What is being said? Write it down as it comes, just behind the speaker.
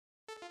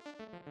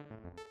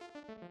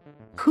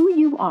Who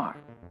you are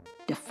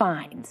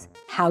defines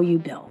how you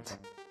build.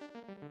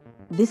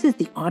 This is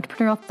the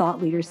Entrepreneurial Thought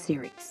Leaders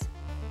Series,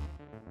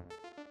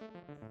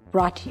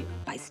 brought to you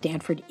by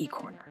Stanford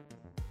eCorner.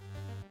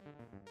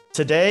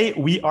 Today,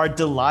 we are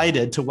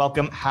delighted to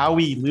welcome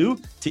Howie Liu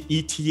to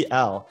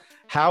ETL.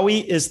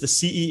 Howie is the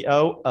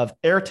CEO of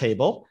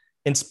Airtable,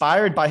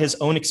 inspired by his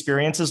own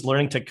experiences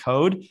learning to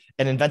code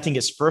and inventing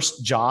his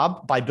first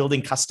job by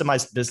building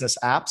customized business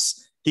apps.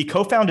 He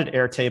co-founded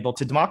Airtable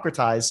to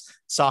democratize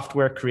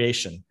software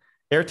creation.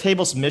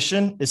 Airtable's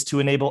mission is to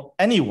enable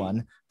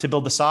anyone to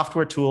build the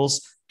software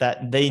tools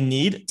that they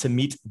need to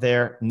meet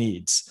their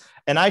needs.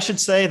 And I should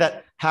say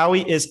that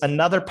Howie is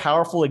another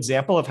powerful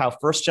example of how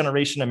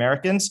first-generation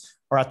Americans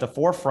are at the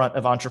forefront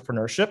of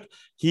entrepreneurship.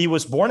 He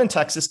was born in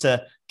Texas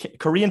to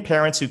Korean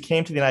parents who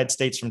came to the United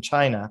States from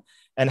China.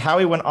 And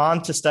Howie went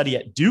on to study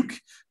at Duke,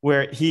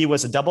 where he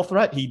was a double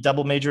threat. He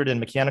double majored in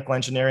mechanical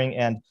engineering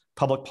and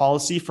public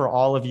policy, for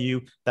all of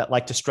you that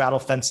like to straddle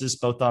fences,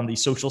 both on the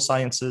social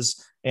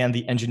sciences and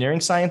the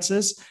engineering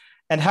sciences.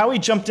 And Howie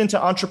jumped into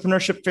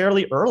entrepreneurship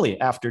fairly early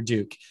after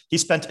Duke. He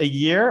spent a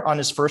year on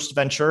his first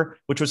venture,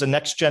 which was a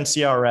next-gen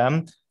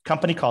CRM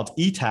company called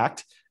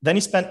Etacts. Then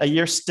he spent a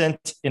year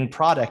stint in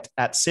product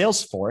at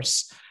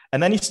Salesforce.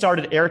 And then he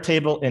started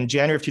Airtable in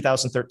January of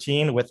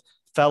 2013 with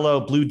fellow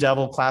Blue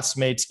Devil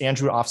classmates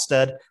Andrew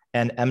Ofsted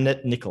and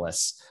Emnett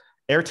Nicholas.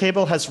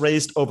 Airtable has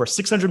raised over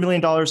 $600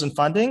 million in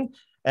funding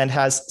and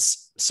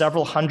has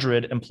several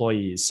hundred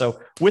employees.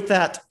 So with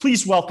that,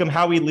 please welcome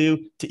Howie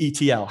Liu to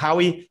ETL.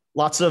 Howie,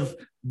 lots of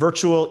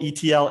virtual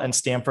ETL and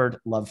Stanford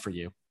love for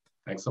you.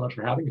 Thanks so much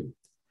for having me.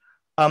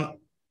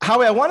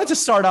 Howie, I wanted to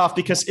start off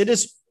because it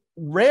is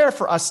rare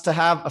for us to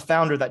have a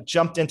founder that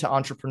jumped into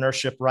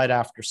entrepreneurship right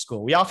after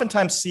school. We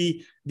oftentimes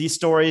see these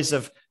stories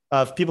of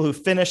people who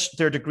finish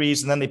their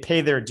degrees and then they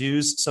pay their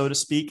dues, so to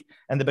speak,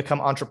 and they become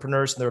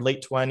entrepreneurs in their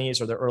late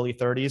 20s or their early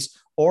 30s.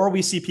 Or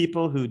we see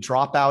people who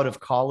drop out of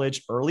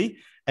college early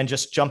and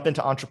just jump into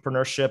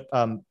entrepreneurship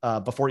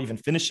before even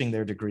finishing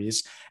their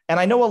degrees. And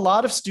I know a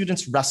lot of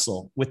students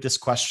wrestle with this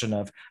question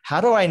of,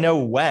 how do I know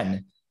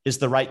when is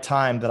the right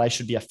time that I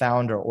should be a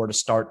founder or to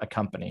start a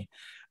company?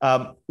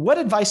 What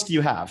advice do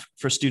you have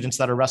for students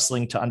that are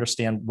wrestling to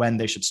understand when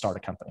they should start a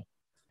company?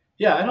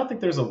 Yeah, I don't think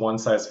there's a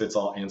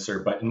one-size-fits-all answer,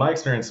 but in my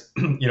experience,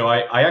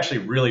 I actually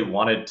really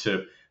wanted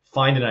to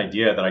find an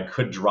idea that I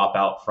could drop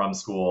out from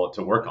school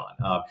to work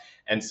on.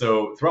 And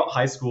so throughout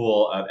high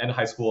school, end of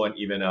high school, and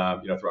even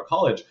throughout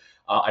college,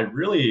 I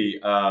really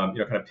kind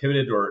of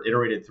pivoted or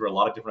iterated through a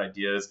lot of different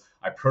ideas.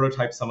 I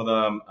prototyped some of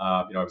them.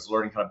 I was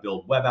learning how to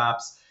build web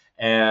apps,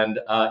 and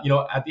at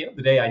the end of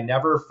the day, I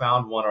never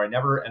found one, or I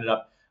never ended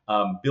up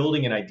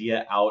building an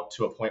idea out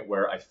to a point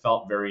where I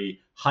felt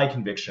very high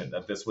conviction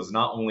that this was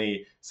not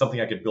only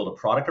something I could build a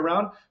product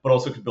around, but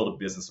also could build a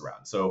business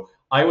around. So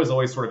I was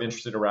always sort of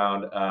interested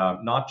around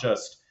not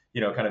just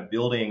kind of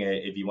building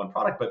a V1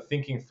 product, but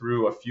thinking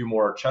through a few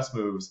more chess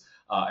moves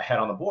ahead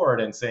on the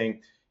board and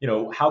saying,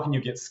 how can you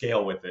get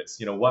scale with this?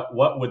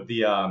 What would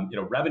the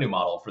revenue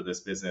model for this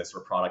business or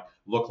product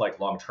look like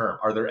long term?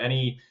 Are there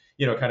any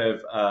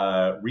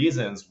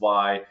reasons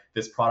why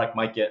this product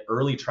might get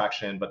early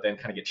traction, but then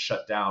kind of get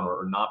shut down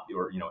or not,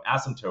 or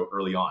asymptote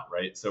early on,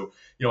 right? So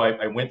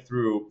I went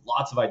through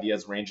lots of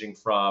ideas ranging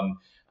from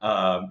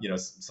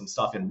some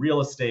stuff in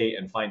real estate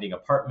and finding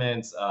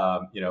apartments,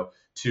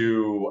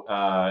 to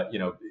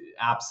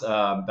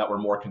apps that were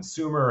more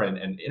consumer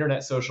and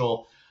internet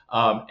social,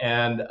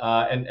 and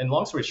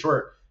long story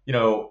short,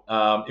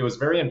 it was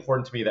very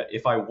important to me that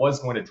if I was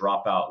going to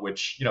drop out,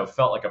 which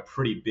felt like a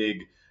pretty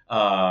big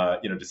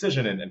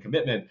decision and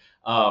commitment,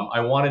 I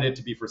wanted it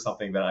to be for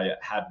something that I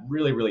had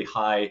really, really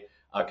high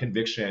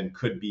conviction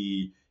could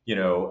be,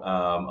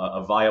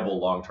 a viable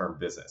long-term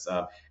business.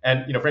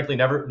 And frankly,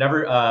 never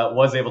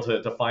was able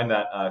to find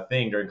that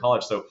thing during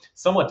college. So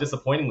somewhat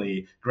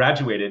disappointingly,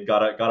 graduated,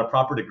 got a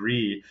proper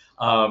degree,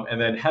 and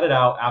then headed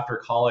out after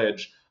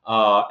college,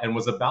 and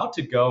was about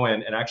to go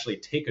and actually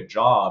take a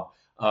job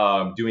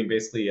doing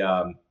basically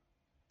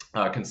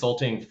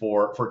consulting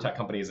for tech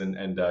companies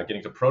and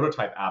getting to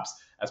prototype apps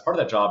as part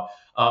of that job.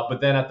 But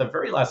then at the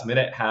very last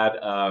minute had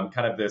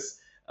kind of this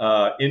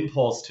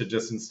impulse to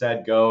just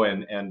instead go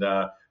and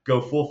go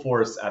full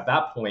force at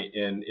that point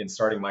in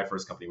starting my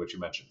first company, which you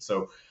mentioned.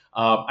 So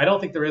I don't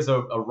think there is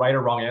a right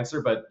or wrong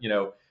answer, but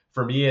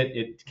for me,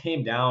 it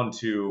came down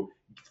to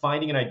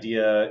finding an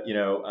idea,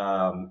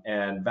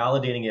 and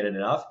validating it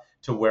enough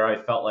to where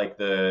I felt like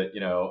the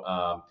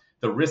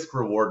risk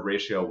reward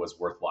ratio was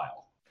worthwhile.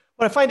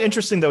 What I find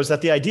interesting, though, is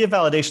that the idea of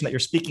validation that you're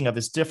speaking of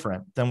is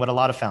different than what a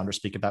lot of founders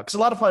speak about. Because a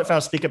lot of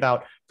founders speak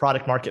about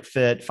product market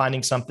fit,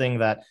 finding something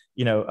that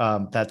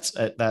that's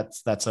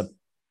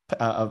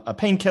a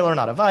painkiller,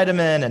 not a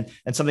vitamin,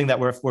 and something that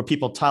where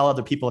people tell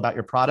other people about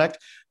your product.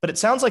 But it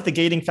sounds like the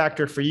gating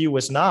factor for you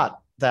was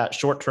not that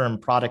short-term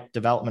product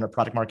development or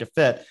product market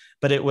fit,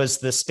 but it was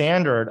the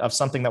standard of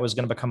something that was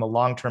going to become a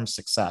long-term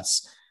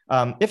success.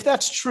 If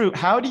that's true,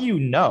 how do you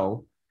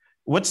know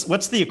what's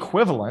the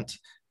equivalent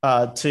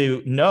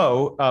to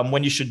know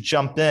when you should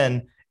jump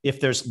in if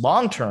there's a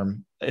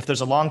long-term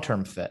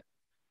fit?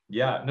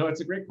 Yeah, no,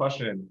 it's a great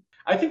question.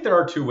 I think there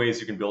are two ways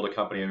you can build a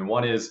company. I mean,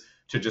 one is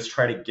to just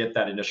try to get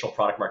that initial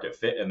product market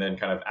fit and then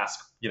kind of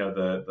ask,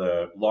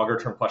 the longer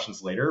term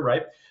questions later,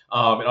 right?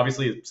 And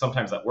obviously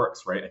sometimes that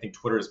works, right? I think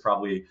Twitter is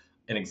probably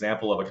an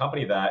example of a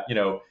company that,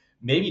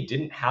 maybe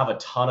didn't have a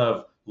ton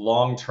of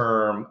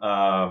long-term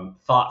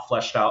thought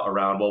fleshed out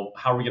around, well,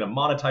 how are we going to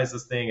monetize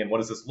this thing and what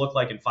does this look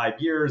like in 5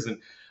 years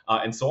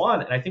and so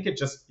on. And I think it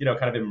just,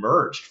 kind of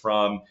emerged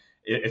from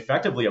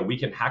effectively a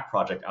weekend hack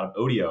project out of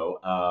Odeo,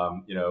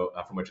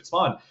 from which it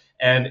spawned.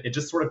 And it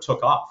just sort of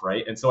took off,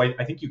 right? And so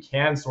I think you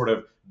can sort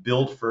of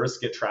build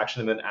first, get traction,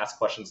 and then ask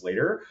questions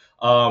later.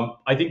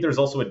 I think there's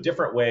also a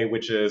different way,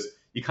 which is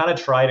you kind of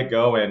try to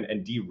go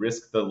and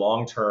de-risk the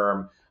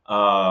long-term,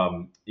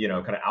 kind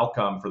of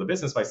outcome for the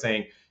business by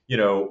saying,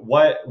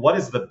 what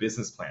is the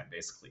business plan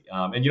basically?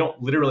 And you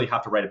don't literally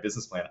have to write a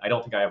business plan. I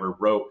don't think I ever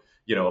wrote,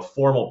 a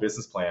formal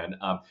business plan,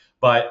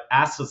 but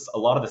asks us a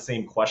lot of the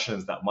same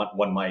questions that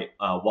one might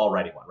while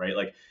writing one, right?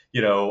 Like,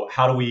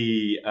 how do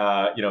we,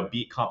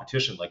 beat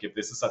competition? Like, if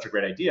this is such a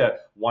great idea,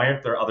 why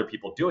aren't there other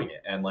people doing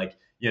it? And like,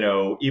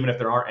 even if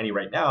there aren't any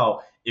right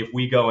now, if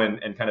we go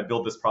and kind of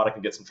build this product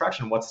and get some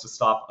traction, what's to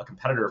stop a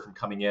competitor from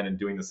coming in and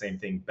doing the same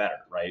thing better,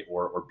 right?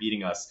 Or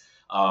beating us,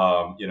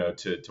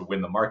 to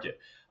win the market.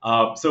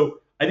 So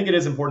I think it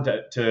is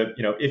important to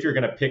if you're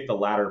going to pick the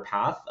latter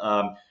path,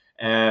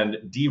 and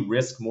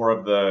de-risk more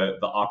of the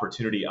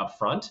opportunity up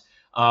front,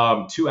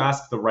 to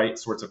ask the right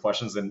sorts of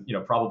questions. And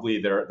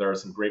probably there are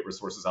some great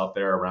resources out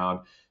there around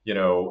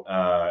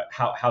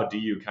how do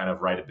you kind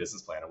of write a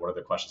business plan and what are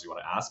the questions you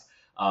want to ask.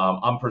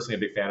 I'm personally a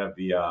big fan of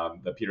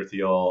the Peter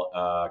Thiel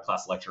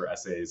class lecture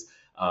essays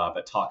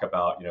that talk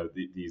about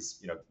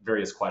these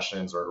various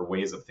questions or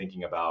ways of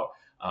thinking about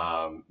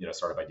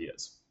startup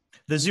ideas.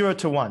 The 0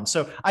 to 1.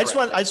 So I just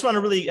want to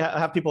really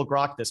have people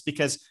grok this,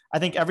 because I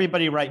think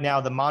everybody right now,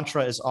 the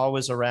mantra is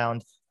always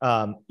around,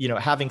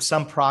 having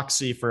some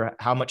proxy for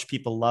how much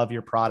people love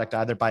your product,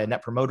 either by a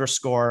net promoter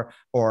score,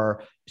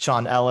 or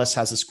Sean Ellis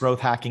has this growth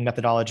hacking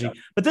methodology. Yeah.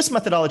 But this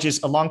methodology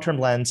is a long-term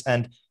lens.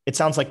 And it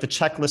sounds like the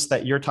checklist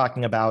that you're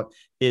talking about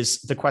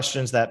is the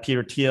questions that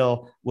Peter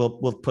Thiel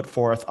will put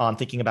forth on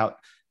thinking about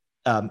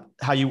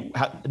how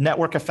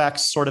network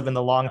effects sort of in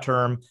the long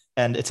term.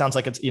 And it sounds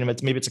like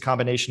maybe it's a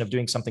combination of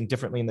doing something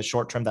differently in the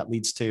short term that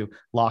leads to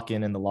lock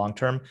in the long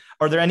term.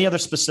 Are there any other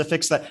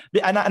specifics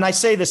and I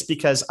say this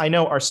because I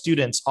know our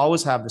students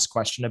always have this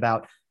question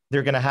about,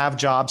 they're going to have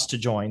jobs to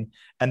join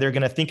and they're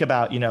going to think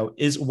about,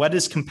 what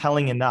is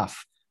compelling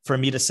enough for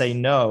me to say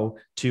no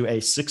to a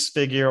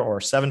 6-figure or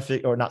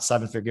 7-figure, or not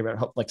 7-figure,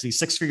 but like these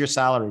 6-figure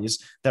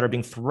salaries that are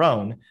being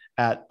thrown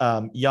at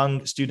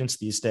young students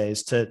these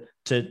days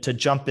to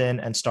jump in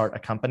and start a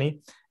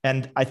company.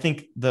 And I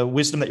think the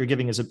wisdom that you're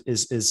giving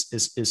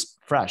is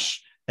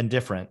fresh and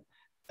different.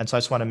 And so I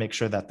just want to make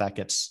sure that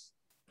gets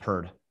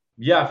heard.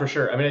 Yeah, for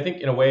sure. I mean, I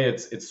think in a way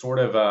it's sort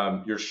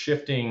of you're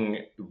shifting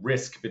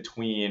risk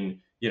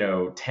between,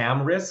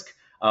 TAM risk.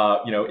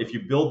 If you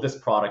build this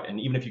product and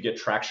even if you get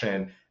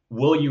traction,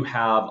 will you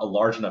have a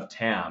large enough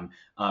TAM,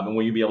 and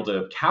will you be able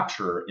to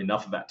capture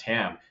enough of that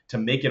TAM to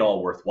make it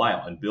all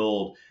worthwhile and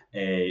build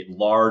a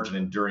large and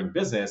enduring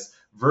business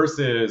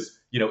versus,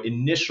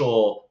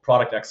 initial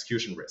product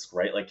execution risk,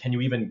 right? Like, can you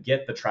even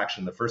get the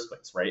traction in the first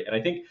place, right? And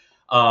I think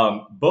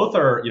both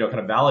are, kind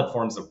of valid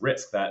forms of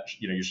risk that,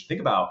 you should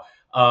think about.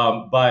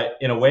 But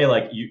in a way,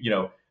 like,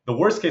 the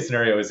worst case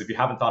scenario is if you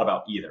haven't thought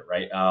about either,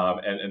 right?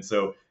 And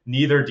so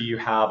neither do you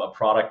have a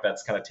product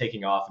that's kind of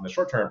taking off in the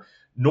short term,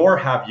 nor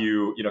have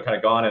you, kind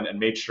of gone and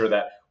made sure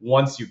that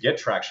once you get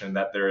traction,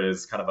 that there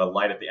is kind of a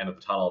light at the end of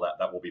the tunnel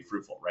that will be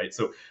fruitful, right?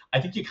 So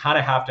I think you kind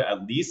of have to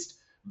at least,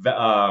 vet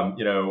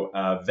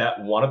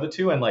one of the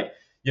two. And like,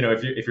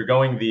 if you're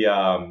going the,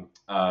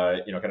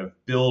 kind of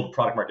build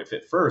product market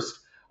fit first,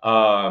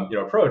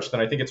 approach,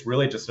 then I think it's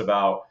really just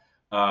about,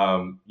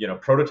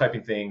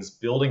 prototyping things,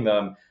 building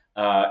them,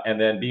 and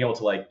then being able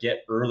to like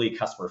get early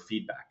customer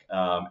feedback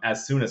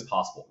as soon as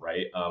possible,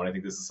 right? And I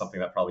think this is something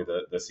that probably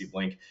the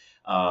C-Blink,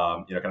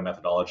 kind of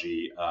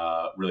methodology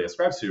really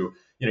ascribes to.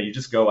 You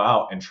just go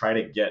out and try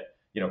to get,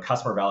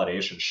 customer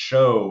validation,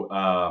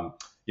 show,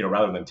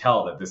 rather than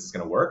tell that this is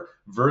going to work,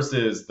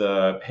 versus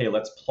hey,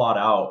 let's plot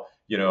out,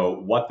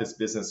 what this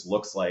business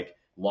looks like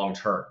long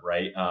term,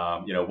 right?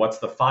 What's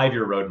the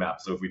 5-year roadmap?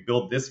 So if we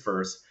build this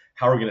first,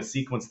 how are we going to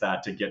sequence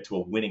that to get to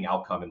a winning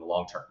outcome in the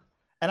long term?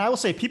 And I will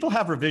say, people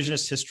have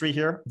revisionist history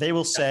here. They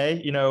will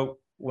say,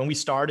 when we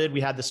started,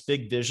 we had this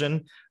big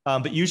vision,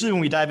 but usually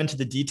when we dive into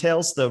the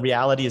details, the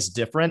reality is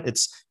different.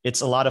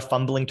 It's a lot of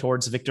fumbling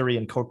towards victory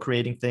and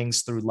co-creating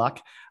things through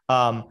luck.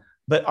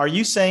 But are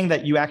you saying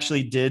that you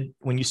actually did,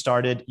 when you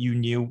started, you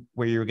knew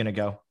where you were going to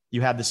go?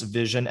 You had this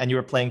vision and you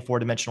were playing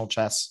 4-dimensional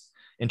chess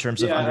in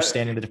terms of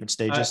understanding the different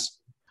stages?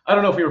 I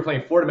don't know if we were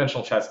playing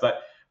 4-dimensional chess,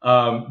 but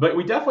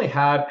we definitely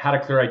had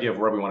a clear idea of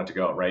where we wanted to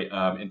go, right?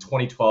 In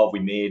 2012, we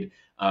made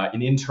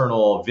an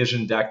internal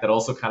vision deck that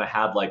also kind of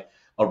had like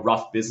a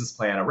rough business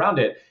plan around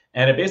it.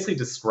 And it basically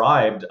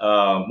described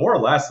more or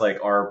less like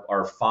our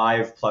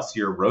 5+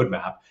 year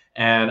roadmap.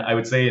 And I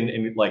would say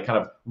in like kind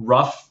of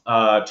rough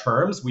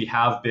terms, we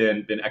have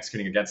been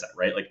executing against that,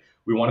 right? Like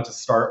we wanted to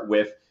start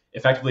with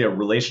effectively a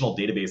relational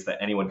database that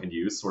anyone can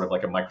use, sort of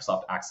like a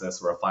Microsoft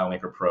Access or a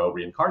FileMaker Pro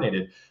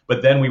reincarnated.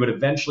 But then we would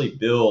eventually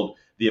build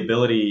the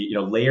ability,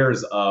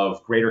 layers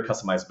of greater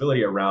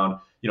customizability around,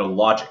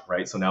 logic,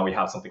 right? So now we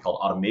have something called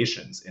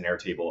automations in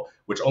Airtable,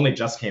 which only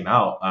just came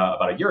out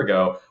about a year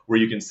ago, where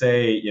you can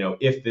say,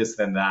 if this,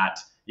 then that,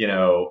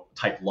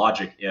 type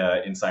logic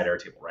inside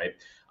Airtable, right?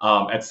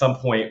 At some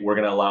point, we're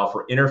going to allow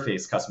for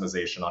interface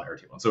customization on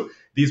Airtable. And so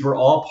these were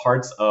all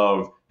parts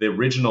of the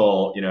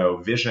original,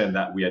 vision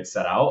that we had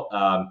set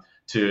out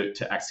to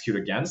execute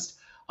against.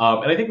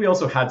 And I think we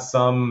also had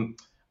some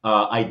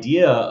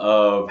idea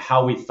of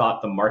how we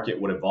thought the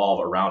market would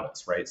evolve around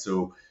us, right?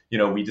 So,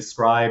 we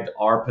described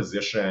our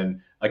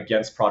position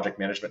against project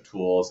management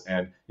tools,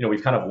 and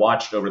we've kind of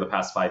watched over the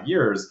past 5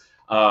 years,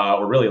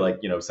 or really like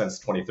since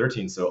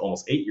 2013, so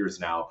almost 8 years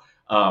now,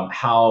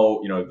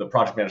 how the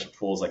project management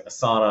tools like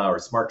Asana or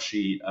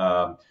Smartsheet,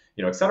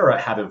 et cetera,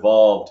 have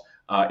evolved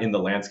in the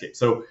landscape.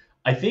 So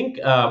I think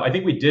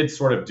we did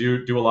sort of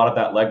do a lot of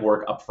that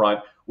legwork up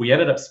front. We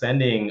ended up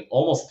spending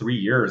almost 3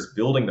 years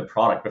building the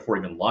product before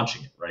even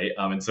launching it, right?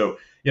 And so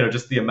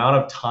just the amount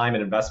of time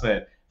and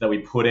investment that we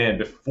put in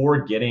before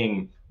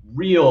getting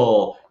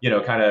real,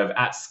 kind of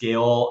at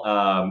scale,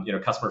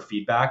 customer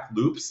feedback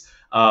loops.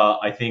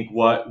 I think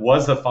what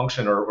was a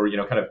function or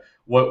kind of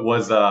what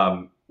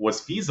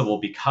was feasible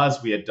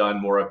because we had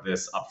done more of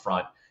this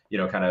upfront,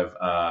 kind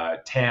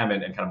of TAM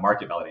and kind of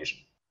market validation.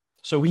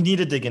 So we need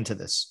to dig into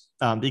this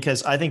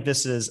because I think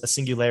this is a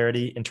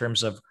singularity in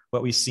terms of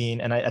what we've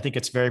seen. And I think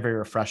it's very, very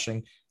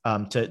refreshing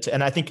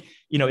and I think,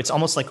 it's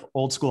almost like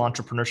old school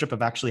entrepreneurship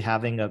of actually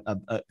having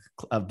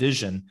a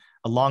vision,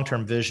 a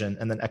long-term vision,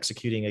 and then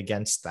executing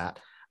against that.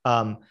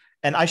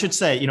 And I should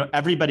say,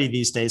 everybody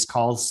these days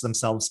calls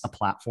themselves a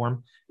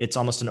platform. It's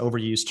almost an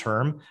overused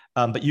term,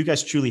 but you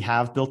guys truly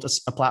have built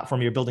a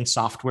platform. You're building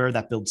software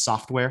that builds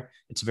software.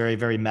 It's very,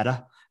 very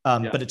meta.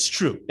 But it's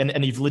true,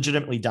 and you've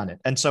legitimately done it.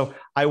 And so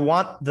I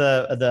want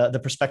the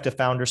prospective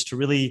founders to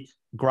really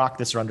grok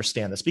this or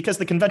understand this, because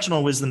the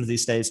conventional wisdom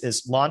these days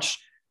is launch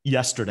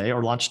yesterday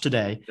or launch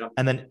today,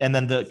 and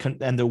then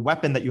the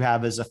weapon that you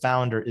have as a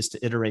founder is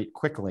to iterate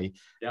quickly.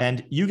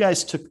 And you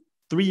guys took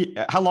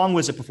how long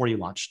was it before you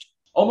launched?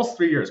 Almost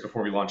 3 years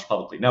before we launched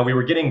publicly. Now we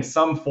were getting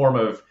some form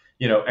of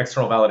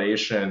external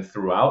validation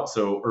throughout.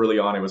 So early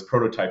on, it was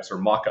prototypes or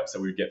mock-ups that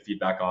we would get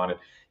feedback on,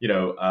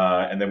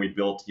 and then we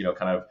built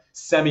kind of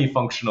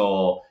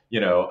semi-functional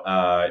kind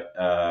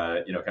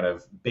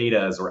of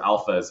betas or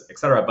alphas, et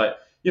cetera. But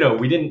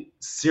we didn't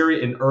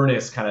in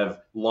earnest kind of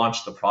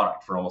launch the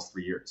product for almost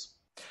 3 years.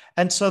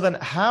 And so then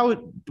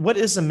what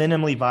is a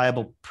minimally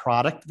viable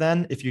product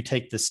then if you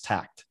take this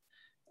tact?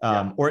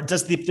 Or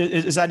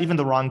is that even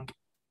the wrong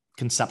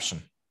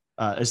conception?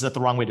 Is that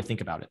the wrong way to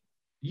think about it?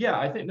 Yeah,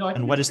 I think no. I think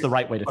and what is the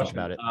right way to think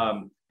about it?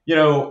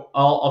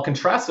 I'll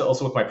contrast it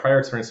also with my prior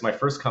experience. My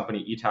first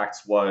company,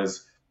 Etacts,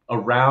 was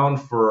around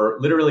for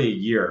literally a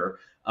year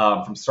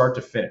from start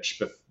to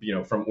finish.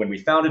 From when we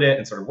founded it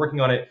and started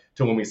working on it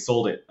to when we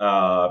sold it,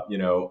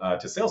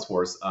 to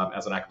Salesforce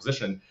as an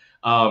acquisition.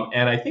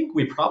 And I think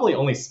we probably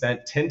only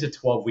spent 10 to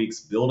 12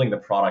 weeks building the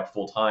product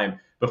full time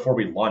before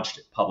we launched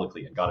it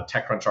publicly and got a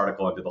TechCrunch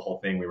article and did the whole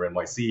thing. We were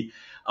NYC.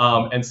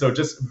 And so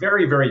just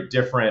very, very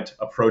different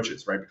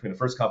approaches, right, between the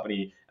first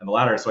company and the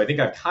latter. So I think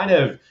I've kind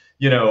of,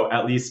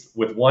 at least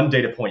with one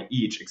data point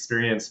each,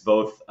 experienced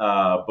both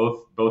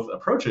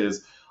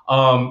approaches.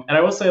 And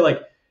I will say,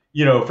 like,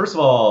 first of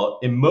all,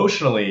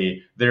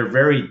 emotionally, they're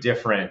very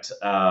different,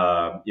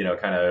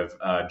 kind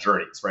of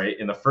journeys, right?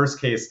 In the first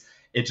case,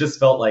 it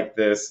just felt like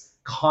this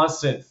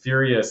constant,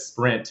 furious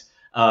sprint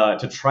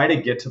to try to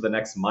get to the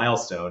next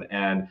milestone.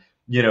 And,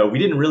 we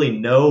didn't really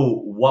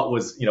know what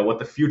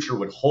the future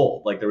would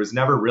hold. Like there was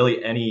never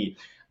really any,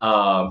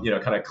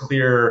 kind of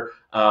clear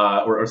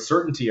or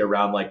certainty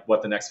around like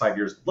what the next 5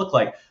 years would look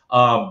like.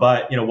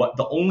 But, what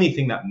the only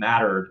thing that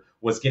mattered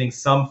was getting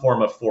some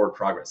form of forward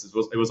progress.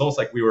 It was almost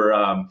like we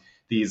were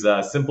these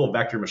simple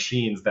vector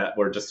machines that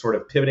were just sort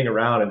of pivoting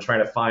around and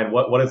trying to find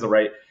what is the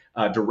right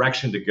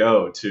direction to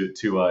go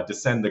to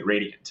descend the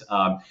gradient.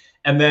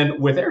 And then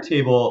with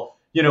Airtable,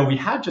 we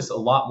had just a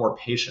lot more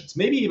patience,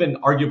 maybe even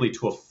arguably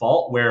to a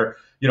fault where,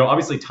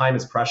 obviously time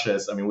is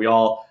precious. I mean, we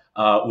all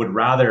would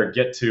rather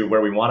get to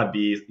where we want to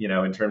be,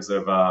 in terms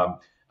of,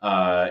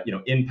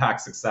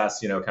 impact,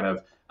 success, kind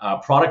of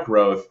product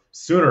growth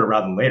sooner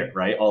rather than later,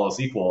 right? All else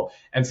equal.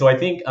 And so I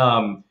think,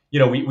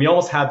 we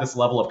almost had this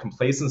level of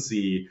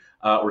complacency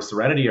or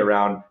serenity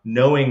around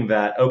knowing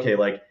that, okay,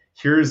 like,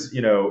 here's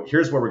where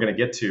we're going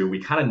to get to. We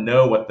kind of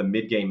know what the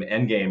mid game,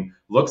 end game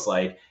looks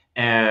like.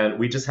 And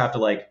we just have to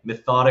like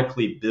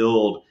methodically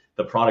build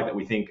the product that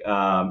we think,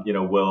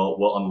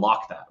 will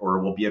unlock that or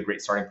will be a great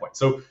starting point.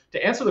 So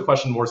to answer the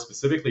question more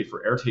specifically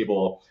for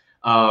Airtable,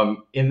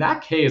 in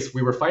that case,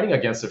 we were fighting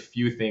against a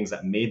few things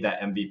that made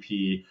that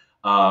MVP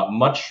a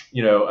much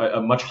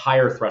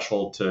higher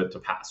threshold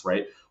to pass,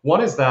 right?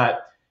 One is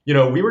that,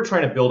 we were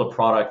trying to build a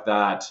product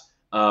that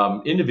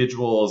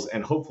individuals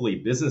and hopefully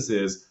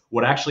businesses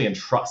would actually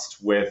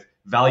entrust with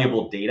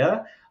valuable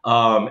data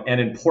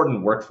and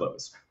important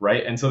workflows,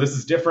 right? And so this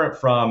is different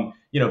from,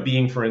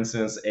 being, for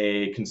instance,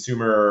 a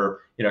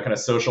consumer, kind of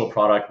social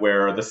product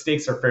where the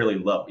stakes are fairly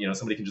low.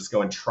 Somebody can just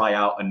go and try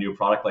out a new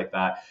product like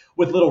that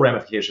with little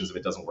ramifications if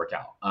it doesn't work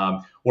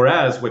out.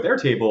 Whereas with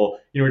Airtable,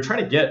 we're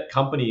trying to get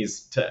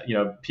companies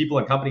to, people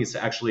and companies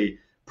to actually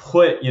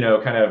put,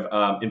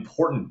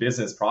 important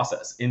business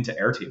process into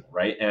Airtable,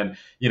 right? And,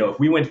 if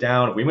we went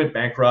down, if we went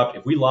bankrupt,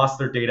 if we lost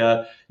their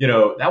data,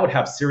 that would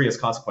have serious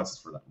consequences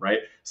for them, right?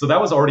 So that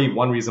was already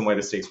one reason why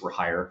the stakes were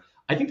higher.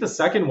 I think the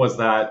second was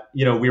that,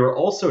 we were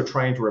also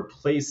trying to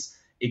replace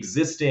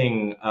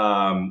existing,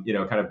 kind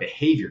of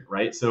behavior,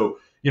 right? So,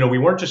 we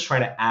weren't just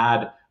trying to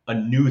add a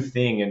new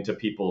thing into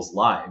people's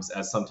lives,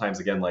 as sometimes,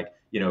 again, like,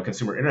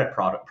 consumer internet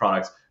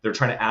products, they're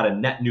trying to add a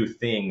net new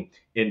thing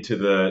into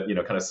the,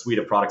 kind of suite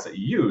of products that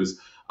you use.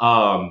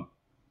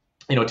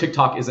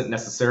 TikTok isn't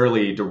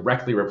necessarily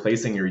directly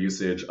replacing your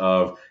usage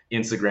of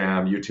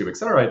Instagram, YouTube, et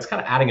cetera. It's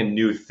kind of adding a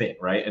new thing,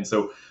 right? And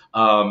so,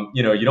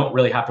 you don't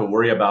really have to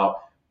worry about,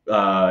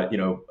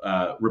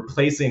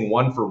 replacing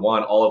one for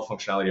one all of the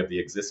functionality of the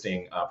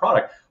existing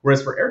product.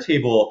 Whereas for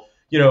Airtable,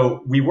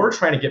 we were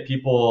trying to get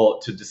people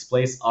to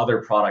displace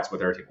other products with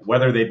Airtable,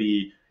 whether they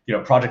be,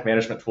 project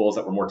management tools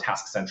that were more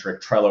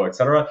task-centric, Trello, et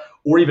cetera,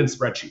 or even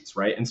spreadsheets,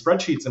 right? And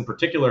spreadsheets in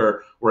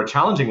particular were a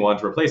challenging one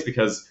to replace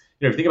because,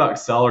 if you think about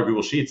Excel or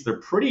Google Sheets,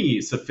 they're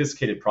pretty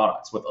sophisticated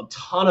products with a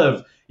ton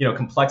of,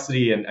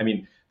 complexity. And I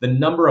mean, the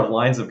number of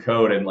lines of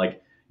code and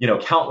like,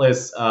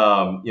 countless,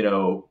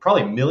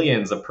 probably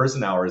millions of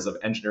person hours of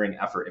engineering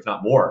effort, if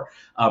not more,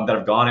 that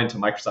have gone into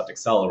Microsoft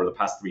Excel over the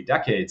past 3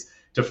 decades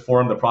to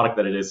form the product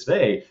that it is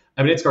today.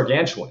 I mean, it's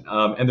gargantuan.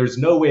 And there's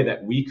no way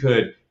that we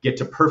could get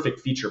to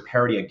perfect feature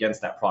parity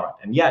against that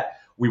product. And yet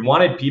we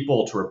wanted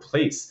people to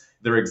replace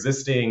their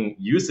existing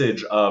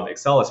usage of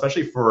Excel,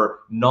 especially for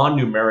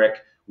non-numeric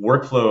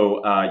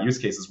workflow use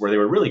cases where they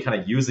were really kind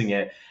of using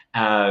it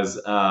as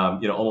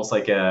almost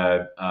like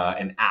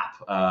an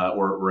app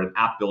or an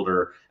app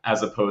builder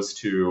as opposed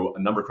to a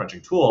number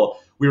crunching tool.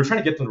 We were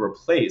trying to get them to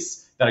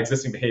replace that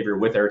existing behavior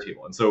with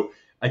Airtable. And so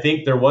I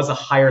think there was a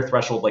higher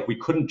threshold. Like we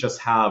couldn't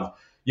just have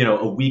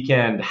a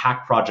weekend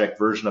hack project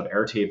version of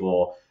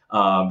Airtable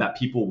that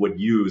people would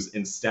use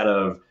instead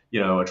of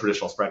a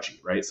traditional spreadsheet,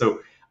 right?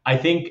 So I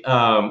think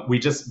we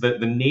just the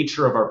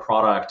nature of our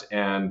product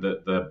and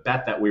the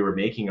bet that we were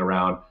making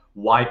around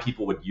why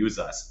people would use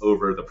us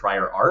over the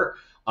prior art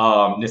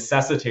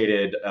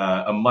necessitated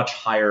a much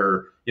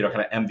higher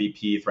kind of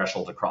MVP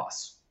threshold to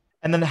cross.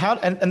 And then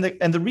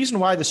the reason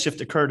why this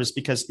shift occurred is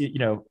because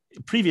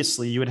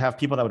previously you would have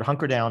people that would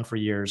hunker down for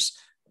years,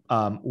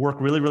 work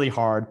really, really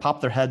hard,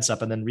 pop their heads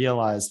up, and then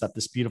realize that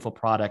this beautiful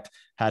product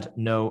had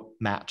no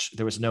match.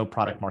 There was no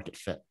product market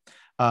fit.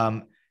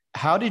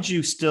 How did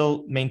you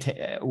still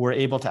were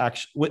able to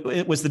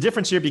actually, was the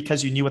difference here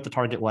because you knew what the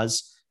target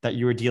was, that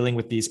you were dealing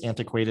with these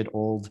antiquated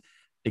old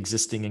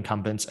existing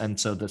incumbents, and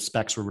so the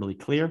specs were really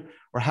clear?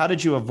 Or how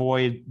did you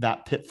avoid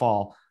that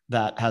pitfall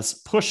that has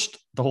pushed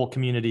the whole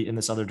community in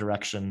this other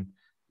direction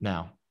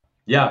now?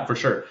 Yeah, for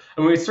sure.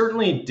 I mean, we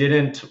certainly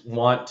didn't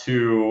want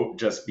to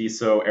just be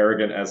so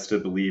arrogant as to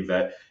believe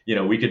that,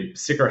 we could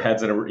stick our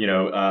heads in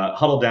a,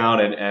 huddle down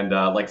and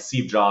like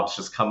Steve Jobs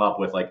just come up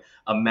with like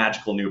a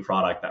magical new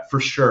product that for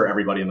sure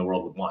everybody in the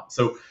world would want.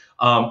 So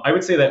I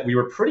would say that we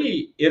were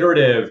pretty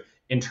iterative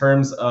in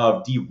terms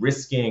of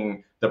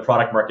de-risking the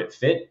product market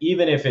fit,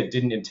 even if it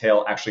didn't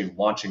entail actually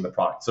launching the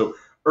product. So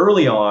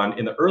early on,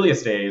 in the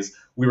earliest days,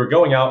 we were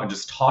going out and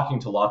just talking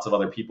to lots of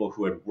other people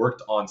who had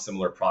worked on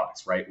similar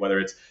products, right? Whether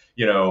it's,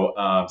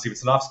 Steven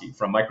Sinofsky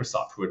from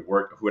Microsoft, who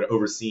had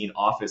overseen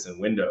Office and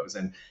Windows,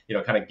 and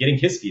kind of getting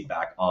his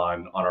feedback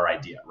on our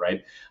idea,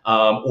 right?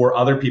 Or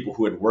other people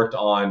who had worked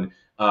on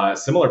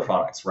similar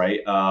products, right?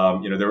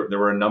 There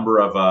were a number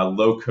of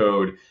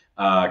low-code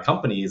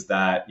companies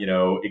that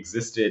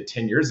existed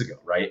 10 years ago,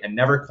 right, and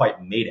never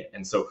quite made it.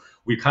 And so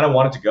we kind of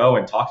wanted to go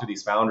and talk to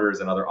these founders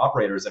and other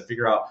operators and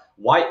figure out,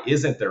 why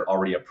isn't there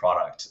already a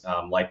product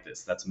like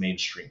this that's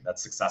mainstream,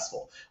 that's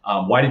successful?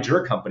 Why did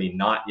your company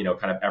not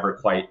kind of ever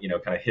quite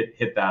kind of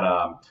hit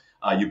that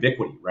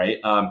ubiquity, right?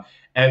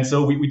 And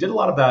so we did a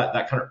lot of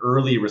that kind of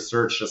early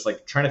research, just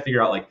like trying to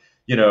figure out like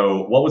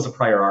what was the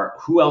prior art,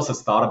 who else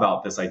has thought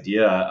about this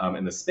idea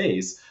in the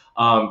space.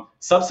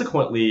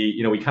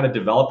 Subsequently, we kind of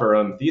developed our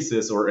own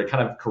thesis, or it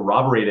kind of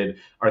corroborated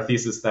our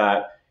thesis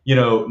that,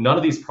 none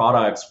of these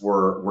products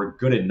were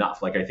good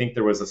enough. Like, I think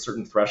there was a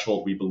certain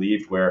threshold we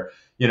believed where,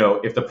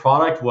 if the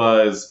product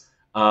was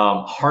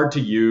hard to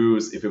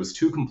use, if it was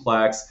too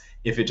complex,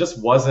 if it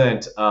just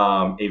wasn't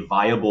a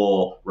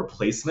viable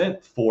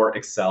replacement for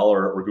Excel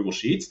or Google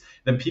Sheets,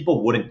 then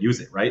people wouldn't use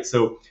it, right?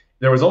 So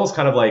there was almost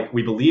kind of like,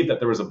 we believed that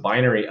there was a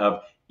binary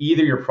of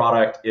either your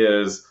product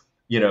is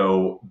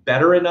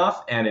better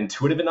enough and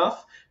intuitive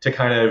enough to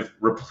kind of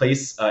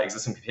replace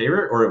existing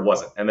behavior, or it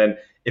wasn't. And then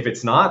if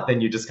it's not,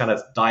 then you just kind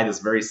of die this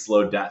very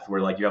slow death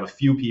where like you have a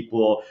few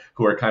people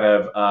who are kind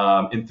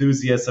of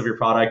enthusiasts of your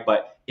product,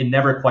 but it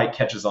never quite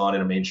catches on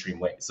in a mainstream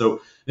way.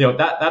 So,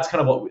 that's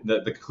kind of what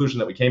the conclusion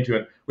that we came to.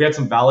 And we had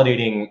some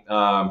validating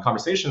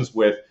conversations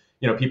with,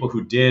 people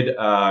who did,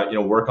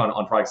 work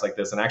on products like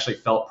this and actually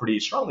felt pretty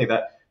strongly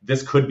that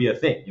this could be a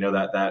thing,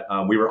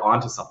 that we were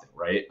onto something,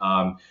 right?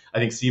 I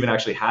think Steven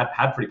actually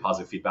had pretty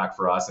positive feedback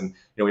for us. And,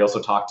 we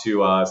also talked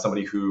to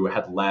somebody who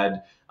had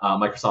led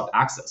Microsoft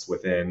Access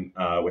within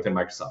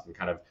Microsoft and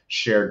kind of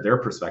shared their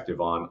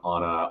perspective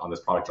on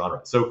this product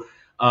genre. So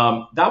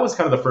that was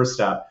kind of the first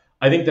step.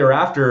 I think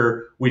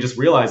thereafter, we just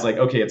realized like,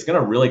 okay, it's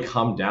going to really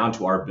come down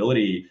to our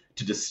ability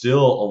to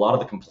distill a lot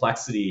of the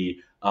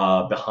complexity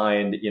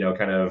behind,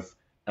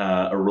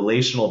 a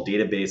relational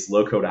database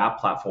low-code app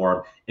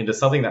platform into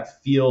something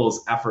that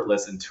feels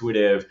effortless,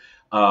 intuitive,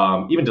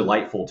 even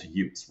delightful to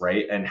use,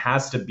 right? And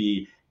has to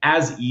be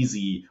as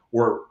easy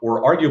or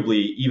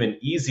arguably even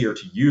easier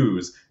to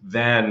use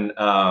than,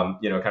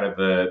 kind of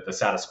the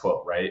status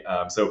quo, right?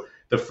 So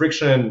the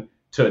friction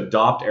to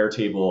adopt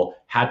Airtable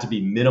had to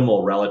be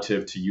minimal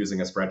relative to using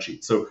a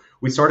spreadsheet. So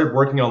we started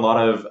working on a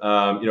lot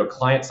of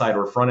client-side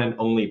or front-end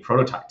only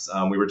prototypes.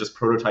 We were just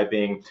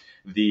prototyping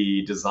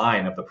the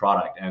design of the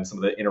product and some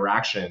of the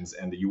interactions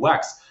and the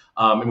UX.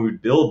 And we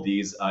would build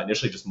these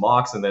initially just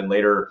mocks and then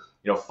later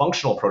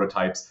functional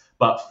prototypes,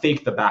 but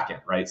fake the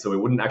backend, right? So it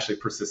wouldn't actually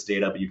persist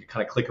data, but you could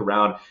kind of click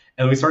around.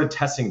 And we started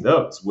testing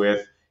those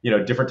with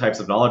different types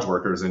of knowledge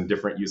workers in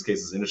different use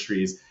cases,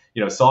 industries,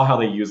 saw how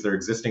they use their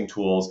existing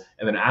tools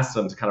and then asked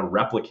them to kind of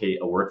replicate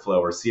a workflow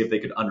or see if they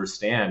could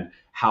understand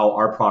how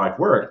our product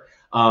worked.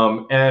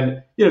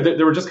 And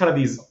there were just kind of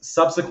these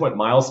subsequent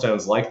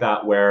milestones like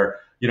that where,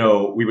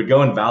 we would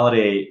go and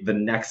validate the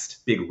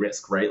next big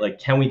risk, right? Like,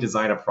 can we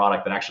design a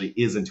product that actually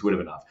is intuitive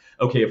enough?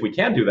 Okay, if we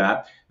can do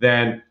that,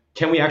 then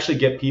can we actually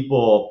get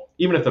people,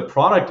 even if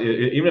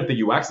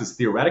the UX is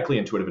theoretically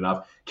intuitive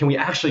enough, can we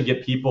actually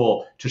get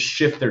people to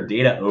shift their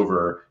data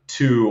over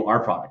to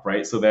our product,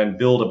 right? So then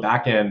build a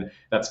backend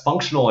that's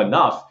functional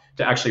enough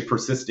to actually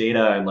persist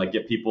data and like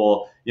get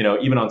people,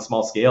 even on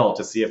small scale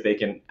to see if they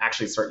can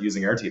actually start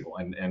using Airtable.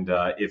 And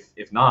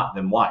if not,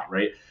 then why,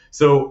 right?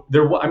 So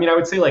I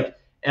would say like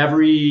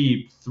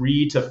every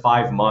 3 to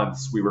 5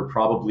 months, we were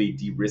probably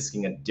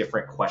de-risking a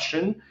different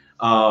question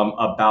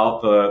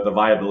about the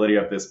viability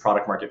of this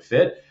product market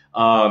fit,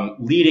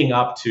 leading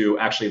up to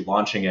actually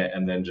launching it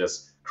and then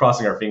just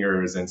crossing our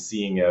fingers and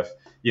seeing if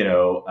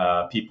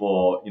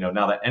people,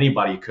 now that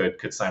anybody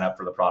could sign up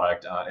for the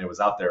product and it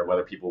was out there,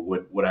 whether people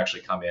would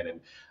actually come in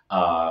and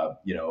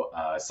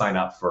sign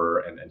up for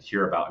and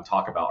hear about and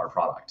talk about our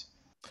product.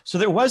 So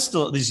there was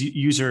still these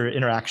user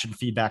interaction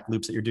feedback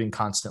loops that you're doing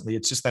constantly.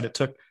 It's just that it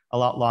took a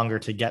lot longer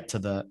to get to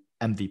the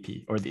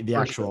MVP or the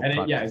actual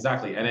product. Yeah,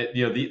 exactly. And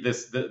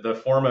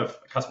the form of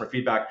customer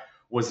feedback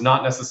was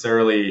not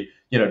necessarily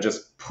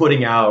just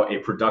putting out a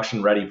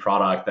production ready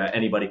product that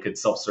anybody could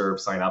self-serve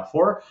sign up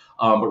for,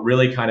 but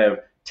really kind of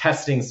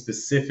testing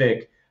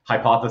specific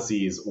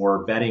hypotheses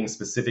or vetting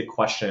specific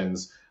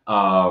questions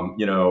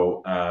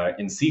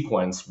in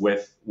sequence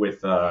with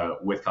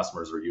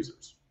customers or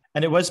users.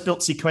 And it was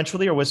built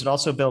sequentially, or was it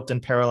also built in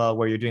parallel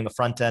where you're doing the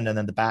front end and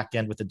then the back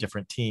end with a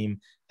different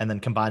team and then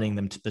combining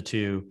them to the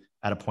two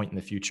at a point in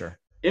the future?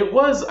 It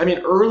was,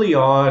 early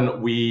on,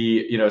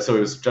 so it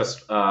was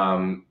just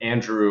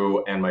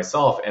Andrew and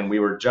myself, and we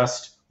were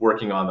just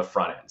working on the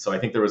front end. So I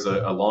think there was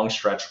a long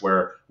stretch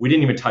where we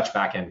didn't even touch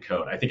back end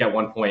code. I think at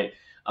one point,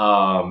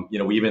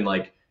 we even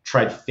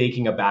tried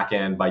faking a back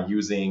end by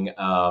using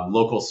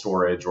local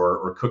storage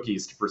or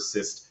cookies to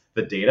persist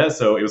the data.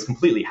 So it was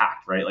completely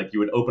hacked, right? Like you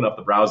would open up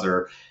the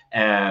browser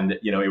and,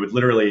 it would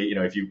literally,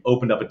 if you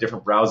opened up a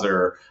different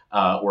browser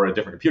or a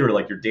different computer,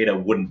 like your data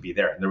wouldn't be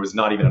there. And there was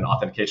not even an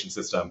authentication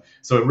system.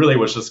 So it really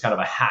was just kind of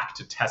a hack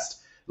to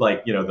test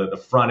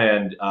the front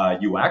end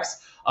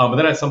UX. But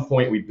then at some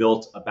point we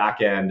built a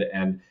back end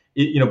and,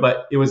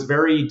 but it was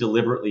very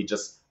deliberately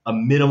just a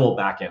minimal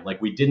back end.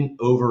 Like we didn't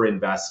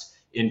overinvest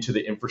into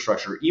the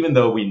infrastructure, even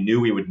though we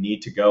knew we would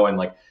need to go and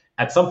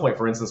at some point,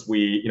 for instance,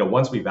 we,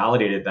 once we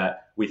validated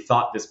that we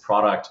thought this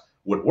product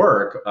would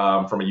work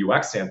from a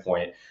UX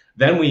standpoint,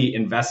 then we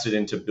invested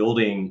into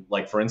building,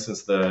 for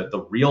instance,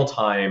 the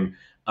real-time,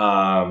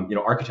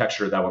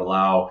 architecture that would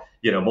allow,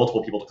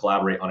 multiple people to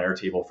collaborate on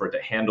Airtable for it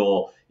to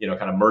handle,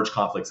 kind of merge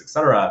conflicts, et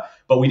cetera.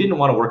 But we didn't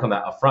want to work on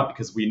that upfront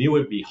because we knew it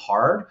would be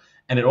hard.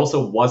 And it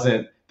also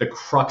wasn't the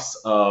crux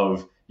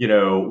of,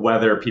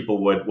 whether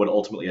people would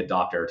ultimately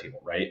adopt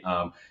Airtable, right?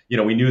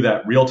 We knew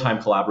that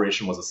real-time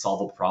collaboration was a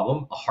solvable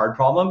problem, a hard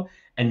problem.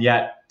 And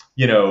yet,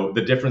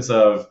 the difference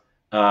of,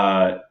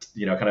 kind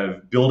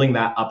of building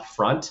that up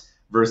front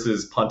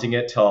versus punting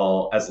it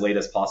till as late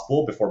as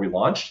possible before we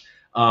launched,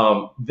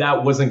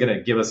 that wasn't going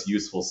to give us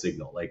useful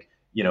signal,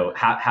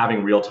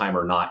 having real-time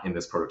or not in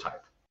this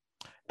prototype.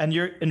 And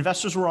your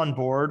investors were on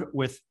board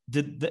with,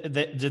 did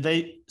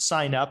they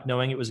sign up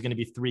knowing it was going to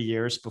be 3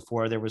 years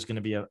before there was going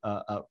to be a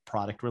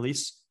product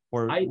release?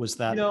 Or was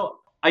that?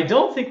 I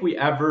don't think we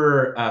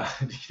ever,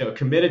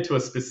 committed to a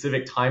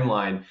specific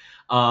timeline.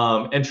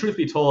 And truth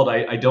be told,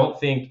 I don't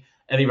think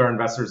any of our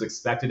investors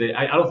expected it.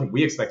 I don't think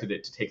we expected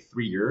it to take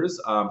 3 years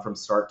from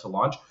start to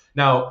launch.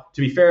 Now,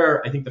 to be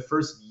fair, I think the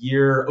first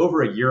year,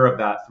 over a year of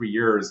that 3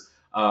 years,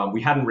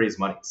 we hadn't raised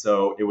money.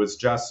 So it was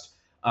just,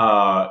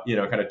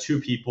 kind of two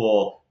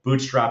people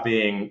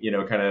bootstrapping,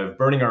 kind of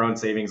burning our own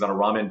savings on a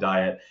ramen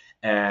diet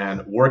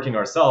and working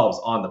ourselves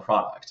on the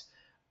product.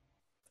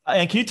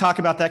 And can you talk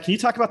about that? Can you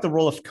talk about the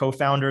role of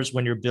co-founders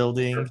when you're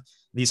building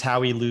these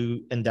Howie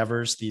Liu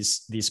endeavors,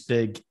 these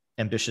big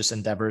ambitious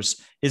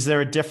endeavors? Is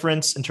there a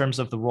difference in terms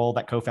of the role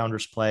that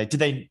co-founders play?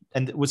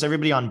 And was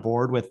everybody on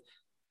board with,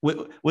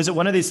 was it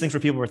one of these things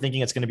where people were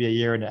thinking it's going to be a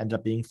year and it ended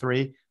up being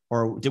 3?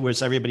 Or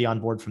was everybody on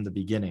board from the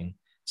beginning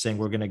saying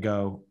we're going to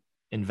go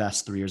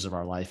invest 3 years of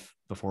our life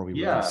before we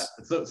Yeah. release?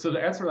 So to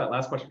answer that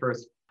last question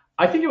first,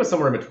 I think it was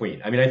somewhere in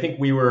between. I mean, I think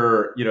we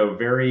were,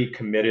 very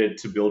committed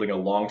to building a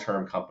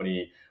long-term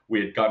company.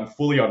 We had gotten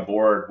fully on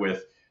board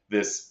with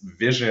this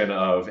vision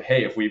of,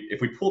 hey, if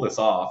we pull this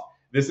off,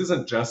 this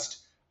isn't just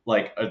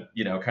like a,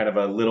 kind of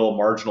a little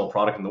marginal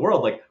product in the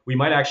world. Like we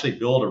might actually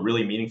build a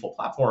really meaningful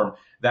platform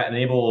that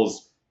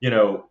enables,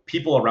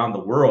 people around the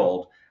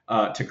world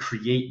to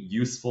create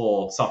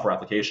useful software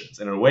applications,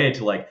 and in a way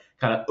to like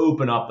kind of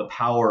open up the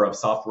power of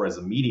software as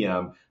a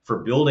medium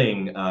for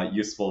building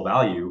useful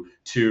value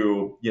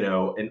to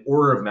an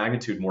order of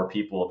magnitude more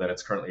people than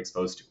it's currently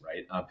exposed to,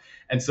 right?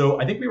 And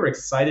so I think we were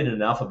excited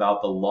enough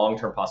about the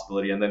long-term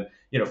possibility, and then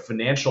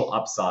financial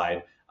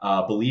upside,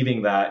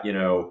 believing that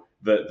the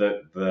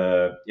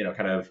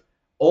kind of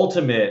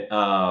ultimate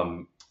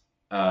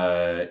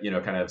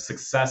kind of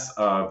success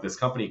of this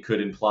company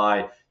could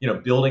imply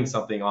building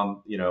something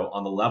on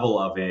on the level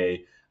of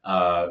a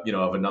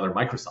of another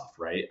Microsoft,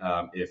 right?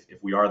 If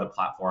we are the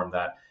platform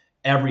that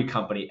every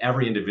company,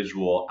 every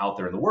individual out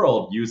there in the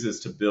world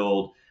uses to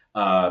build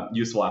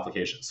useful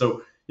applications.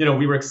 So,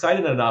 we were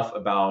excited enough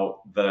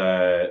about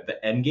the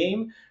end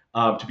game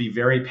to be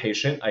very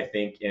patient, I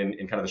think, in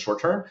kind of the short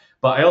term.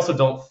 But I also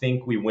don't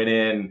think we went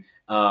in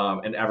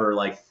and ever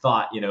like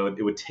thought,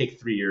 it would take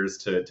 3 years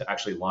to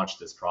actually launch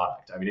this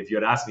product. I mean, if you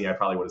had asked me, I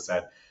probably would have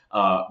said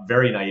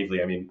very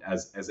naively. I mean,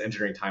 as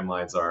engineering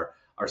timelines are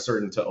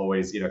certain to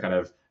always, kind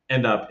of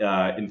end up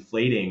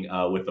inflating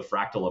with the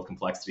fractal of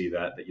complexity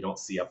that you don't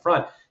see up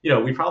front.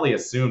 We probably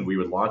assumed we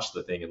would launch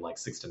the thing in like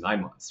 6 to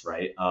 9 months,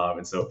 right?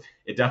 And so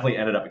it definitely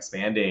ended up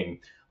expanding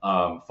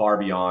far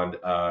beyond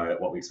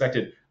what we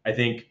expected. I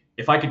think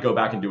if I could go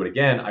back and do it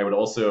again, I would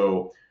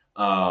also,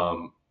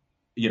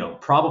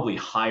 probably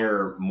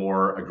hire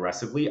more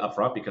aggressively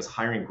upfront, because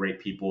hiring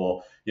great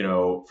people,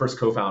 first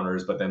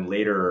co-founders, but then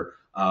later,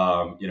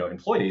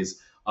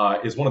 employees,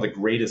 is one of the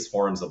greatest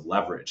forms of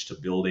leverage to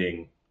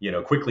building,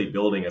 quickly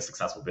building a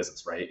successful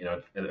business, right?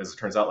 As it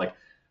turns out, like,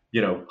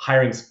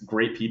 hiring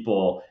great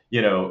people,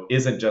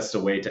 isn't just a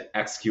way to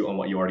execute on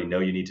what you already know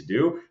you need to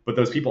do, but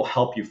those people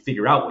help you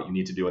figure out what you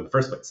need to do in the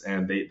first place.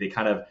 And they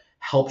kind of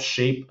help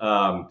shape,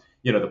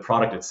 the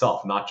product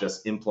itself, not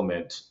just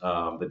implement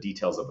the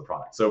details of the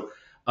product. So,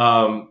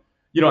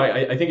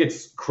 I think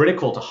it's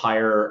critical to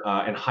hire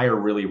and hire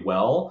really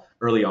well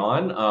early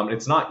on.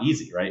 It's not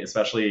easy, right?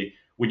 Especially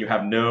when you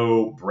have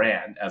no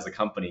brand as a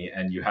company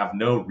and you have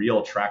no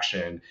real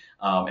traction,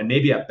 and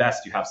maybe at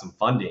best you have some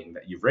funding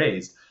that you've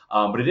raised,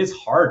 but it is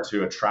hard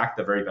to attract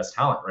the very best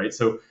talent, right?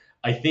 So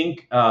I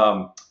think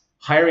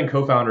hiring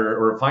co-founder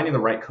or finding the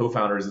right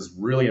co-founders is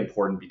really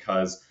important,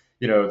 because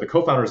the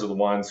co-founders are the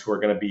ones who are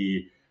going to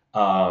be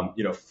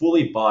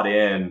fully bought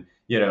in,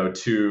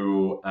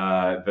 to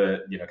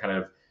the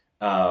kind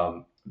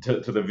of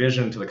to the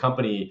vision, to the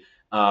company,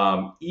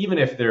 even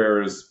if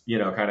there's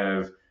kind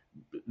of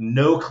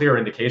no clear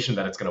indication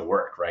that it's going to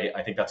work, right?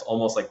 I think that's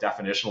almost like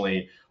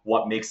definitionally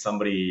what makes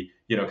somebody,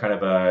 kind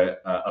of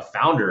a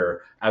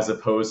founder, as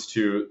opposed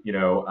to,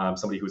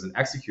 somebody who's an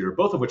executor,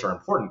 both of which are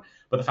important.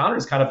 But the founder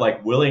is kind of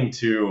like willing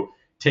to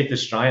take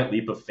this giant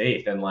leap of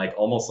faith and like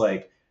almost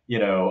like,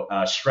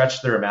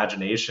 stretch their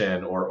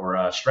imagination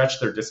or stretch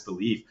their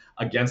disbelief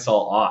against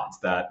all odds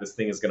that this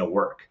thing is going to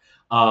work.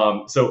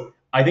 So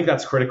I think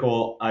that's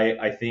critical.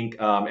 I think,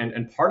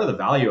 and part of the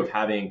value of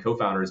having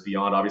co-founders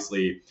beyond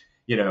obviously,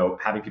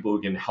 having people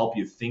who can help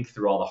you think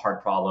through all the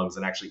hard problems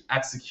and actually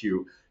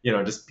execute,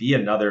 just be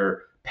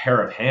another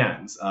pair of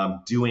hands,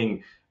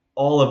 doing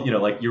all of,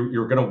 like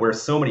you're going to wear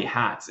so many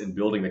hats in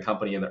building the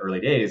company in the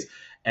early days.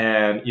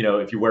 And,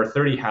 if you wear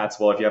 30 hats,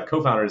 well, if you have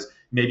co-founders,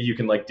 maybe you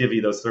can like divvy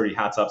those 30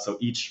 hats up, so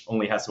each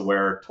only has to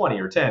wear 20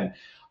 or 10.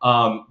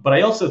 But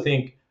I also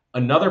think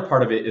another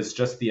part of it is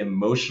just the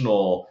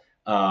emotional,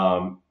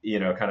 kind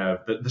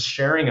of the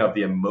sharing of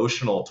the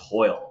emotional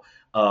toil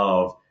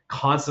of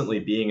constantly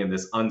being in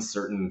this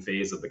uncertain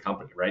phase of the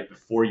company, right?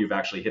 Before you've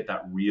actually hit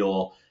that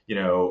real,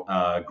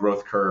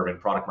 growth curve and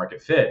product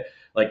market fit.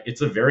 Like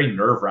it's a very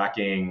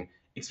nerve-wracking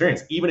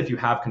experience. Even if you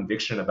have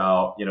conviction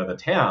about, the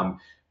TAM,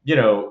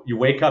 you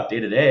wake up day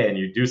to day and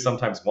you do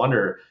sometimes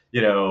wonder,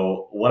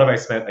 what have I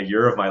spent a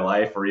year of my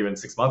life or even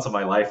 6 months of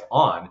my life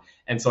on?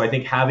 And so I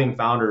think having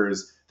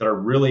founders that are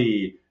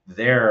really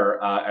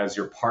there as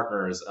your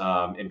partners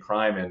in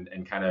crime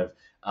and kind of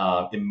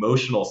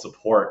emotional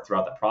support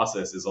throughout the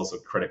process is also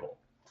critical.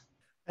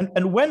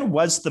 And when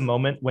was the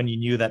moment when you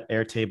knew that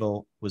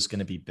Airtable was going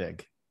to be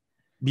big?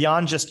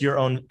 Beyond just your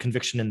own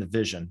conviction in the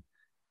vision,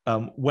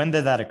 when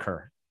did that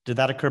occur? Did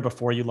that occur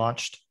before you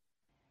launched?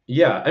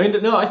 Yeah, I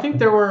mean, no, I think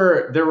there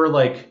were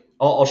like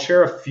I'll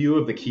share a few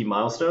of the key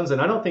milestones,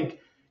 and I don't think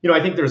I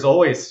think there's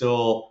always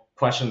still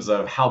questions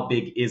of how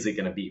big is it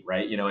going to be,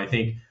 right? I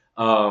think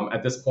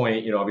at this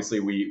point, obviously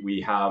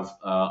we have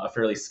a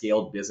fairly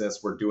scaled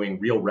business. We're doing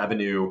real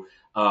revenue,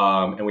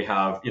 and we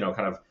have kind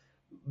of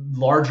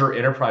larger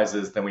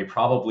enterprises than we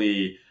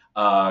probably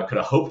could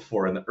have hoped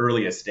for in the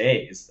earliest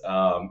days.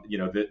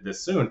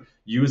 This soon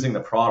using the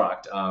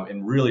product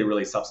in really,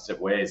 really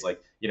substantive ways.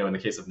 Like, in the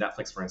case of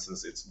Netflix, for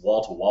instance, it's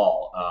wall to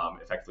wall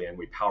effectively, and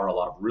we power a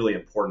lot of really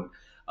important,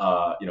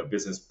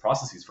 business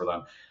processes for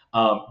them.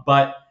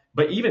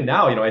 But even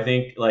now, I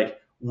think like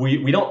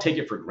we don't take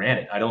it for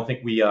granted. I don't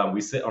think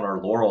we sit on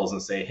our laurels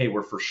and say, hey,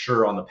 we're for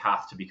sure on the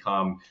path to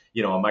become, a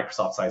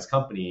Microsoft-sized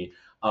company.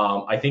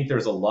 I think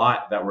there's a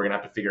lot that we're gonna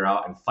have to figure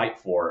out and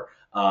fight for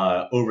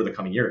over the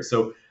coming years.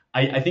 So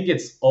I think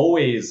it's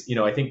always,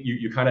 I think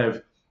you kind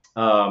of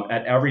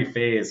at every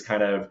phase,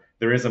 kind of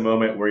there is a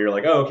moment where you're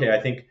like, oh, okay, I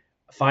think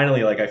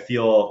finally, like I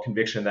feel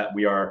conviction that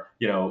we are,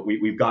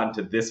 we've gotten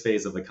to this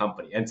phase of the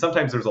company. And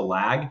sometimes there's a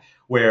lag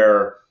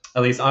where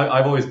at least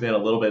I've always been a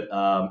little bit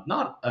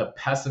not a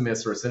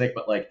pessimist or a cynic,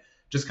 but like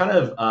just kind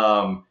of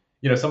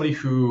somebody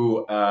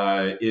who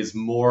is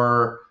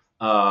more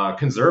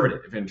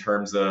conservative in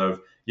terms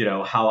of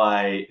how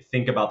I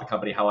think about the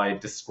company, how I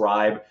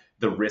describe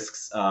the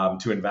risks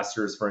to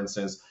investors, for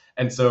instance.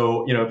 And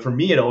so, for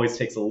me, it always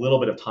takes a little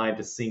bit of time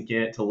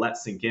to let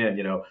sink in,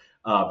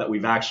 that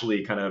we've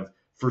actually kind of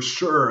for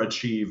sure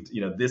achieved,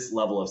 this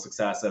level of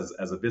success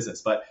as a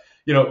business. But,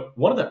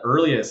 one of the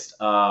earliest,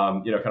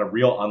 kind of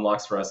real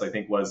unlocks for us, I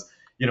think, was,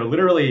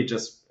 literally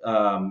just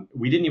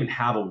we didn't even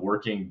have a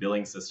working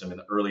billing system in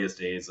the earliest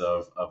days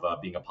of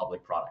being a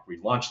public product. We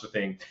launched the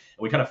thing and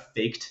we kind of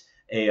faked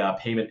a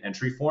payment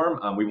entry form.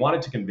 We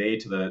wanted to convey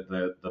to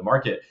the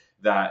market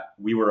that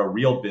we were a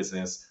real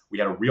business, we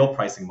had a real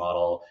pricing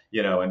model,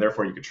 and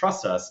therefore you could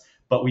trust us.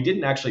 But we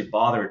didn't actually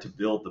bother to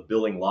build the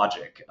billing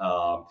logic,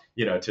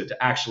 to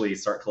actually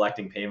start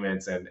collecting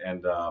payments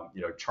and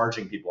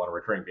charging people on a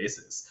recurring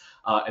basis.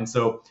 And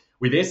so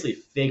we basically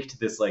faked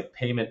this like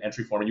payment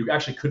entry form, and you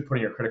actually could put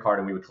in your credit card,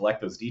 and we would collect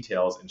those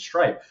details in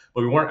Stripe,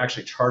 but we weren't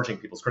actually charging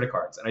people's credit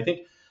cards. And I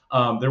think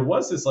there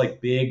was this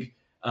like big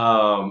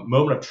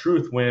moment of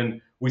truth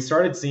when we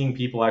started seeing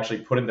people actually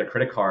put in their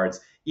credit cards,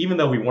 even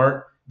though we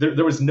weren't.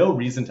 There was no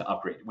reason to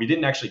upgrade. We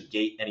didn't actually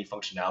gate any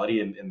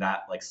functionality in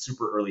that like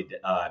super early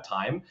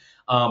time.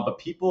 But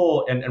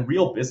people and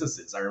real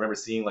businesses, I remember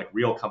seeing like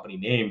real company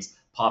names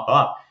pop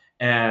up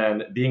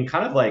and being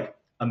kind of like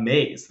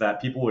amazed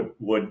that people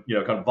would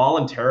kind of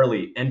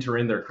voluntarily enter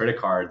in their credit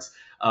cards,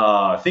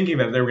 thinking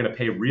that they were going to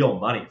pay real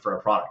money for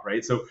a product,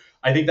 right? So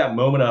I think that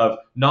moment of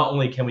not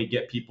only can we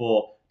get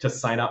people to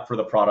sign up for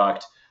the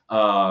product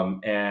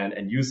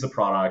and use the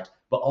product,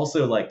 but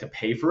also like to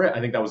pay for it, I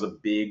think that was a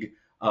big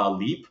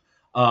leap.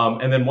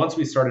 And then once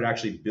we started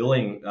actually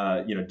billing,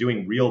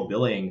 doing real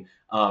billing,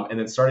 and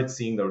then started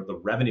seeing the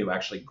revenue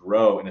actually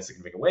grow in a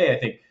significant way, I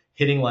think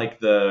hitting like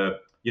the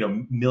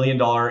 $1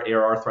 million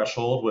ARR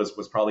threshold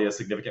was probably a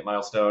significant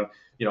milestone.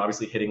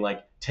 Obviously hitting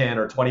like 10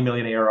 or 20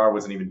 million ARR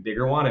was an even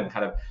bigger one, and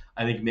kind of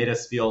I think made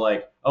us feel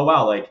like, oh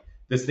wow, like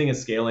this thing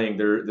is scaling.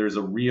 There's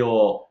a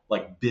real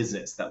like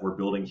business that we're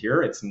building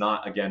here. It's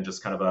not again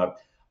just kind of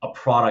a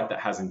product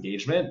that has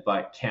engagement,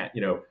 but can't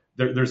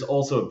there's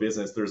also a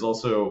business. There's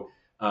also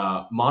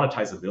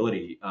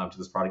monetizability to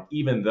this product,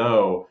 even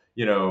though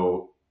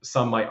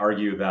some might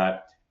argue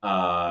that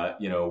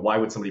why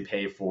would somebody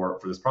pay for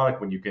this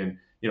product when you can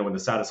when the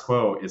status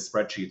quo is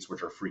spreadsheets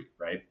which are free,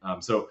 right?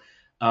 So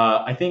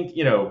I think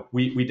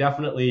we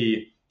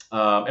definitely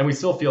and we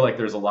still feel like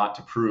there's a lot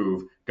to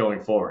prove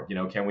going forward.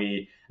 Can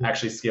we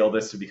actually scale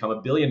this to become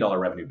 $1 billion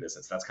revenue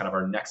business? That's kind of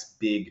our next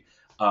big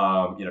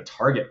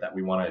target that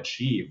we want to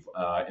achieve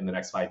in the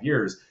next 5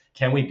 years.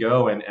 Can we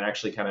go and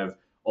actually kind of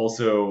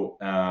also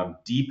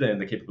deepen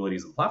the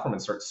capabilities of the platform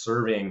and start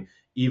serving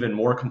even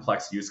more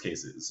complex use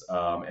cases?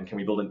 And can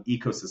we build an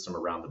ecosystem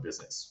around the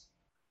business?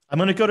 I'm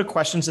going to go to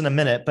questions in a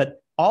minute,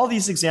 but all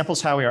these examples,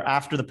 Howie, are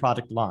after the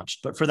product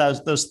launched. But for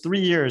those 3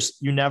 years,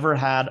 you never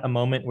had a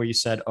moment where you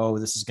said, oh,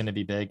 this is going to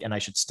be big and I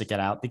should stick it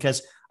out.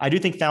 Because I do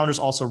think founders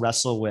also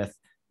wrestle with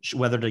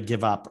whether to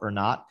give up or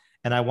not.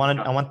 And I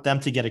want them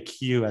to get a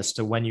cue as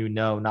to when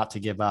not to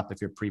give up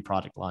if you're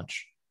pre-product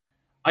launch.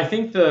 I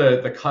think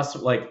the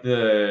customer, like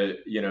the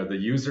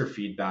user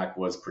feedback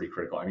was pretty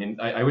critical. I mean,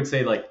 I would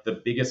say like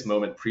the biggest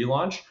moment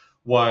pre-launch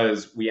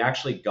was we had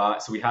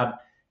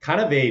kind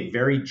of a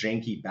very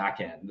janky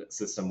backend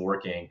system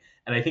working,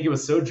 and I think it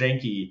was so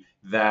janky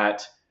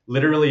that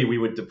literally we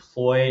would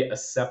deploy a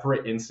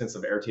separate instance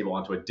of Airtable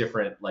onto a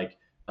different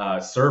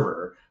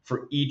server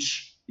for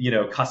each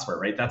customer,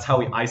 right? That's how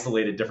we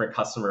isolated different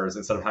customers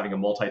instead of having a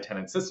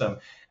multi-tenant system.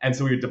 And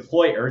so we would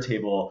deploy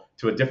Airtable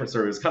to a different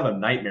server. It was kind of a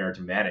nightmare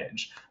to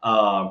manage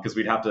because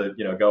we'd have to,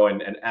 go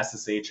and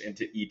SSH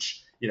into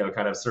each,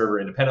 kind of server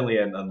independently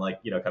and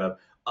like, kind of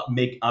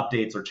make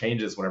updates or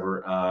changes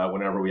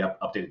whenever we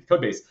updated the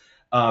code base.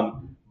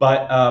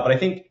 But I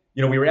think,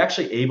 we were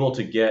actually able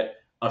to get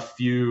a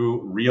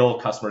few real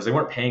customers. They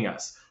weren't paying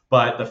us,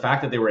 but the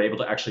fact that they were able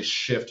to actually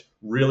shift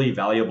really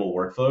valuable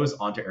workflows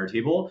onto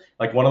Airtable,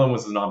 like one of them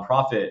was a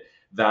nonprofit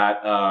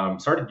that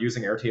started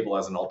using Airtable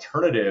as an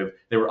alternative.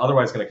 They were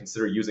otherwise going to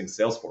consider using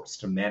Salesforce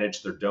to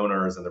manage their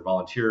donors and their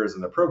volunteers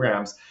and their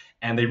programs.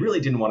 And they really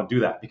didn't want to do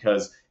that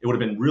because it would have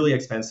been really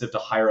expensive to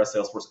hire a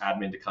Salesforce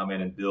admin to come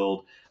in and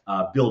build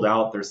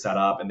out their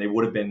setup. And they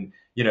would have been,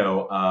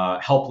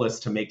 helpless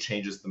to make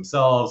changes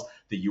themselves.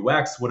 The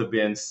UX would have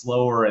been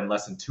slower and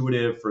less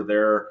intuitive for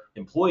their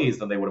employees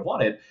than they would have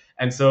wanted.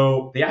 And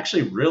so they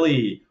actually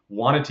really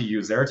wanted to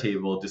use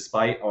Airtable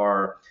despite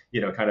our,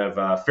 kind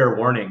of fair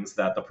warnings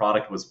that the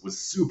product was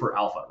super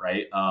alpha,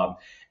 right?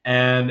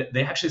 And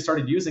they actually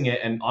started using it.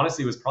 And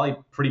honestly, it was probably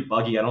pretty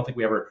buggy. I don't think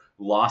we ever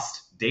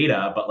lost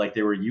data, but like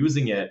they were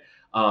using it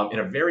in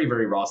a very,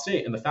 very raw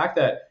state. And the fact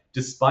that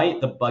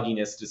despite the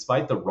bugginess,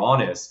 despite the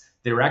rawness,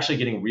 they were actually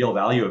getting real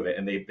value of it.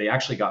 And they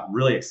actually got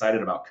really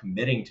excited about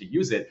committing to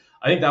use it.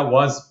 I think that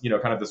was,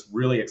 kind of this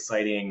really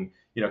exciting,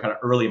 kind of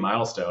early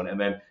milestone. And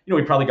then,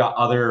 we probably got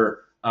other,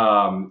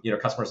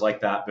 customers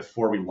like that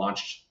before we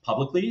launched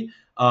publicly.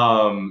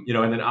 And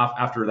then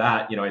after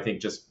that, I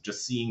think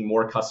just seeing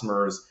more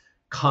customers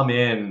come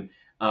in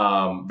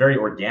very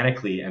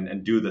organically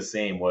and do the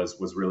same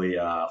was really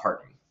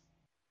heartening.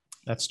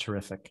 That's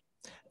terrific.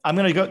 I'm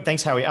going to go.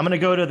 Thanks, Howie. I'm going to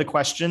go to the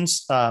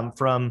questions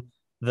from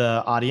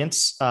the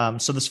audience.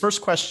 So this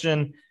first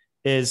question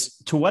is,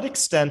 to what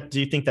extent do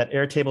you think that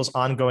Airtable's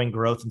ongoing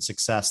growth and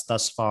success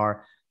thus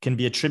far can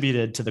be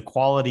attributed to the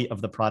quality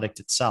of the product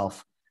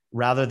itself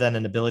rather than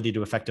an ability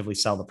to effectively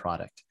sell the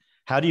product?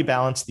 How do you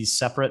balance these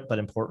separate but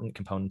important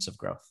components of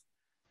growth?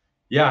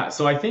 Yeah,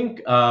 so I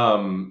think,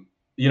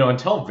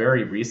 until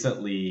very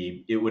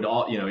recently, it would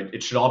all,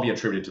 it should all be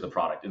attributed to the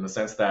product in the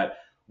sense that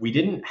we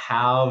didn't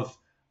have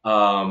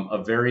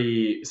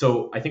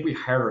so I think we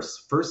hired our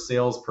first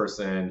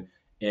salesperson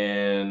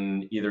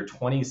in either late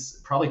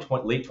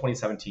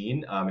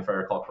 2017, if I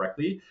recall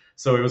correctly.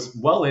 So it was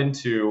well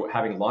into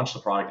having launched the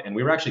product and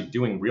we were actually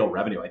doing real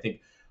revenue. I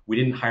think we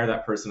didn't hire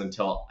that person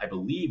until I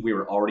believe we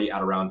were already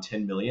at around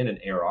 10 million in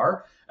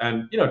ARR.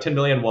 And, 10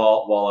 million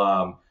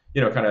while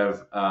kind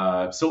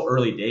of still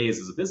early days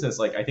as a business,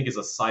 like I think is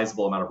a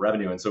sizable amount of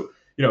revenue. And so,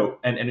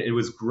 and it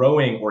was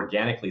growing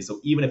organically. So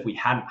even if we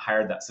hadn't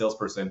hired that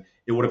salesperson,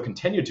 it would have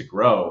continued to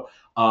grow.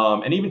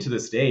 And even to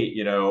this day,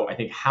 I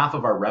think half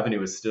of our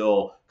revenue is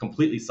still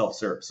completely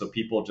self-serve. So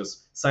people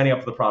just signing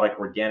up for the product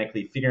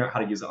organically, figuring out how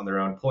to use it on their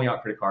own, pulling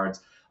out credit cards,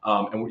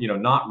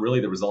 and not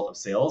really the result of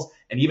sales.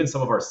 And even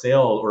some of our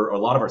sales or a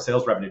lot of our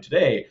sales revenue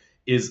today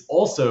is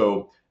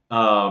also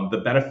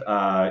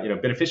the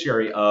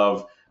beneficiary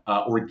of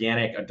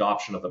organic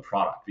adoption of the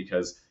product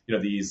because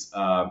these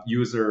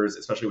users,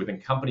 especially within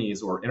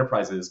companies or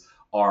enterprises,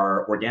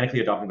 are organically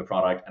adopting the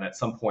product, and at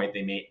some point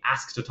they may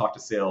ask to talk to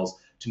sales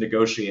to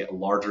negotiate a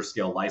larger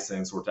scale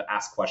license or to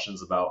ask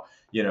questions about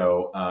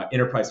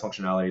enterprise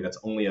functionality that's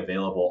only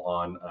available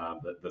on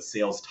the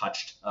sales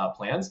touched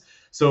plans.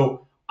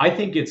 So I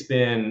think it's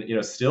been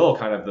still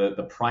kind of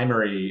the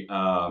primary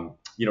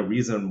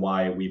reason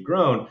why we've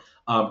grown.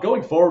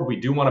 Going forward, we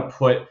do want to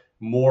put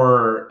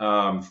more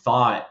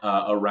thought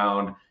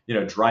around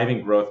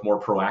driving growth more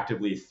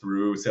proactively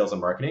through sales and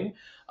marketing.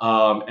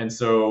 And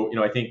so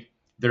I think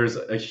there's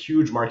a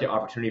huge market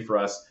opportunity for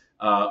us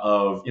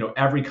of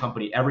every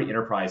company, every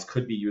enterprise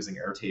could be using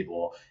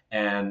Airtable,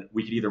 and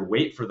we could either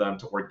wait for them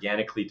to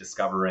organically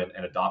discover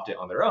and adopt it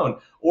on their own,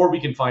 or we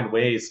can find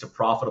ways to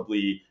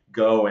profitably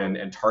go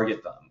and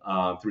target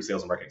them through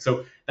sales and marketing.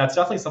 So that's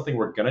definitely something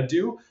we're going to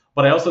do.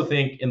 But I also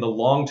think in the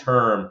long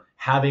term,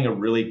 having a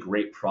really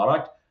great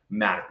product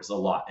matters a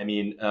lot. I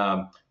mean,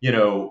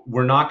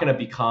 we're not going to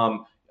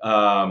become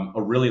a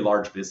really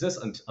large business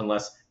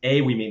unless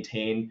we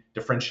maintain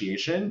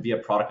differentiation via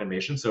product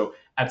innovation. So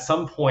at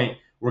some point,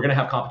 we're going to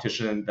have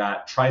competition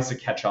that tries to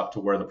catch up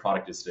to where the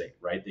product is today,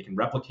 right? They can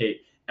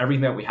replicate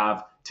everything that we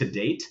have to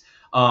date.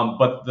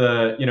 But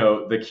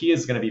the key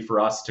is going to be for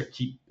us to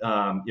keep,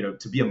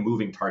 to be a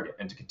moving target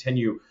and to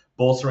continue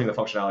bolstering the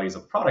functionalities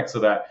of the product so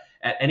that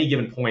at any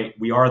given point,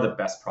 we are the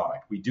best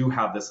product. We do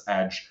have this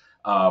edge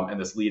and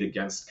this lead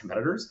against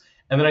competitors.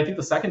 And then I think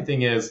the second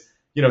thing is,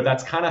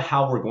 that's kind of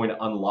how we're going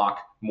to unlock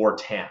more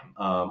TAM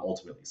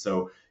ultimately.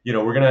 So,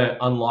 we're going to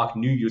unlock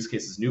new use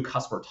cases, new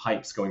customer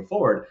types going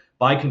forward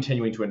by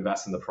continuing to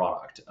invest in the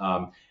product.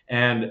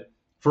 And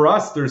for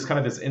us, there's kind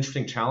of this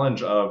interesting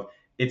challenge of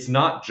it's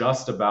not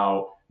just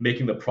about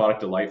making the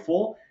product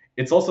delightful.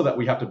 It's also that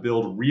we have to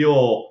build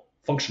real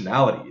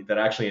functionality that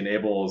actually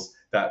enables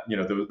that,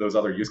 those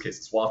other use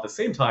cases. While at the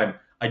same time,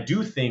 I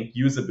do think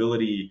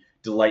usability,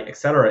 delight, et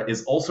cetera,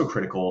 is also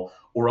critical,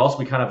 or else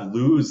we kind of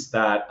lose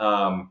that,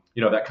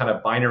 that kind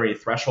of binary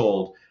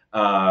threshold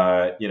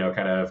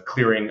kind of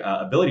clearing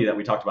ability that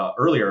we talked about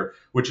earlier,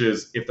 which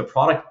is if the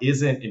product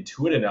isn't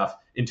intuitive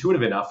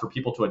enough for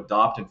people to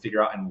adopt and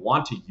figure out and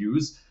want to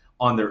use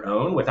on their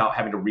own without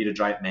having to read a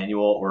giant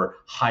manual or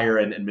hire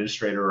an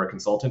administrator or a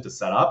consultant to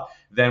set up,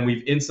 then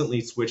we've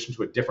instantly switched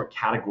into a different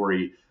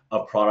category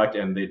of product,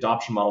 and the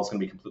adoption model is going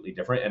to be completely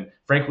different. And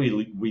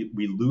frankly,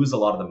 we lose a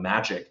lot of the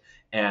magic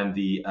and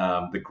the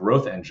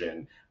growth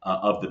engine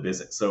of the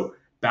business. So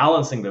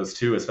balancing those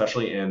two,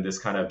 especially in this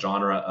kind of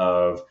genre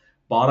of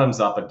bottoms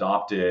up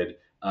adopted,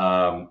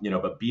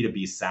 but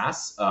B2B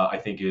SaaS, I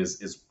think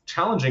is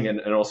challenging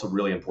and also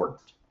really important.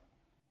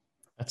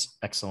 That's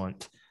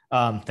excellent.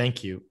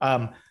 Thank you.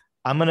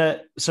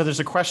 So there's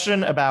a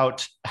question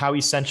about how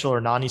essential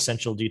or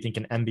non-essential do you think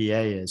an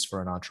MBA is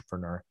for an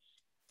entrepreneur?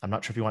 I'm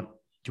not sure if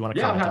do you want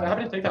to comment on that? I'm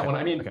happy to take that one.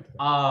 I mean, okay.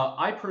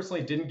 I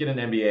personally didn't get an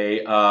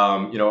MBA.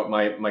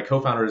 My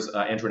co-founders,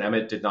 Andrew and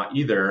Emmett, did not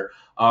either.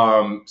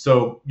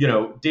 So,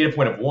 data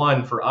point of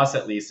one, for us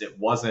at least, it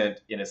wasn't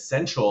an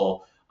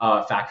essential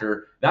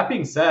factor. That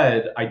being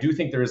said, I do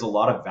think there is a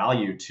lot of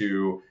value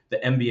to the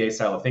MBA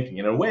style of thinking.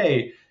 In a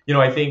way,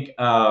 I think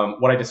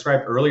what I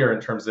described earlier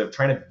in terms of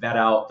trying to vet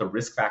out the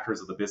risk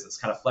factors of the business,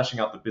 kind of fleshing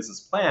out the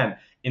business plan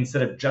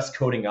instead of just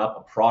coding up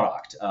a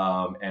product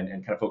and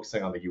kind of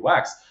focusing on the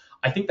UX,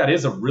 I think that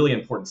is a really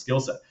important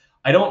skill set.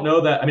 I don't know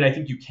that, I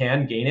think you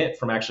can gain it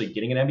from actually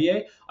getting an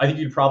MBA. I think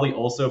you'd probably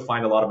also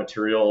find a lot of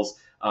materials,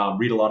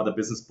 read a lot of the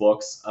business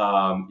books,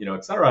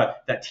 et cetera,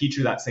 that teach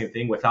you that same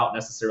thing without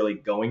necessarily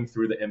going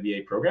through the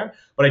MBA program.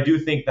 But I do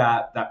think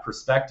that that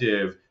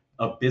perspective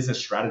of business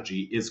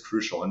strategy is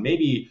crucial. And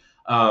maybe,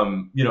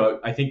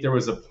 I think there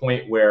was a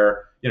point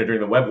where, during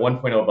the Web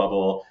 1.0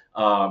 bubble,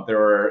 there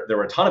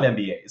were a ton of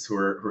MBAs who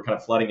were kind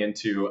of flooding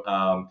into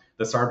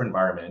the startup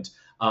environment.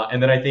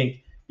 And then I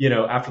think,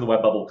 after the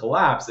web bubble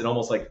collapsed, it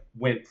almost like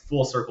went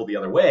full circle the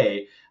other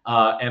way.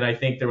 And I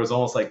think there was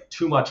almost like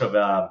too much of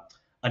a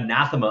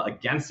anathema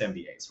against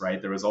MBAs,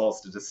 right? There was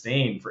almost a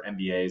disdain for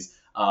MBAs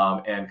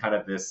and kind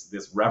of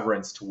this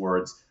reverence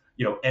towards,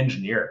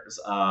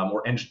 engineers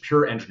or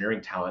pure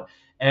engineering talent.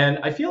 And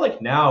I feel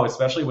like now,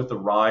 especially with the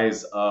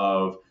rise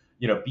of,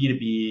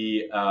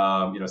 B2B,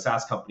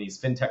 SaaS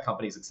companies, fintech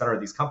companies, et cetera,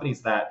 these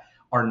companies that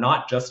are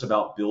not just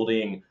about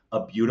building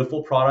a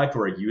beautiful product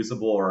or a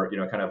usable or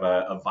kind of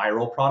a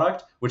viral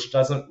product, which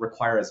doesn't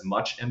require as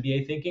much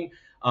MBA thinking,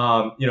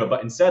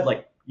 but instead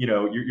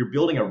you're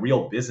building a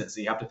real business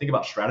and you have to think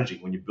about strategy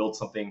when you build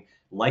something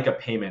like a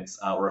payments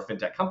or a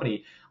fintech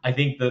company. I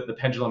think the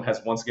pendulum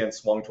has once again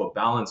swung to a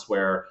balance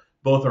where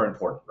both are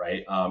important,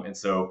 right? And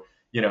so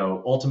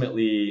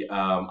ultimately,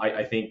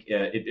 I think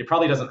it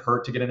probably doesn't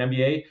hurt to get an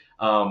MBA,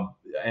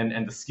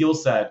 and the skill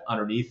set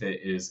underneath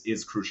it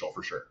is crucial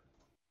for sure.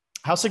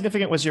 How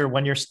significant was your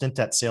one-year stint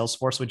at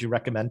Salesforce? Would you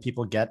recommend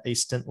people get a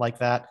stint like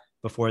that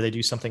before they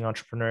do something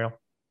entrepreneurial?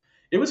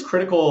 It was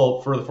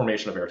critical for the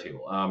formation of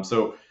Airtable.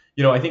 So,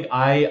 I think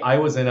I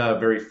was in a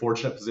very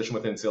fortunate position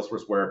within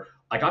Salesforce where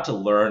I got to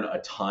learn a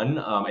ton.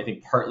 I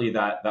think partly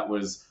that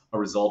was a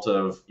result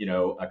of,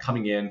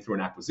 coming in through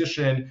an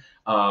acquisition,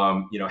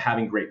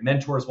 having great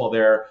mentors while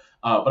there.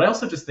 But I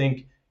also just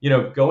think,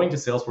 going to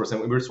Salesforce, and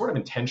we were sort of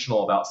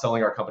intentional about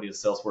selling our company to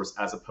Salesforce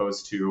as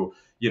opposed to,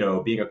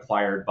 being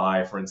acquired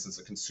by, for instance,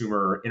 a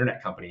consumer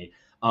internet company,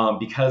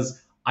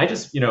 because I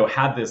just,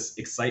 had this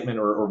excitement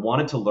or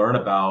wanted to learn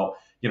about,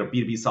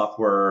 B2B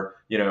software,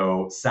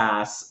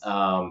 SaaS,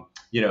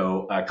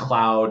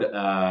 cloud,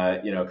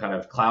 kind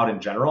of cloud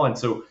in general. And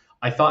so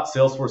I thought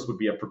Salesforce would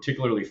be a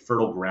particularly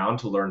fertile ground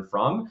to learn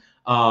from,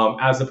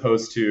 as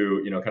opposed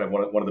to, kind of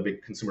one of the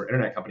big consumer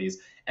internet companies.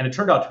 And it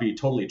turned out to be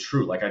totally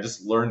true. Like I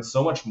just learned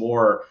so much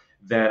more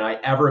than I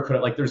ever could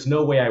have. Like there's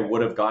no way I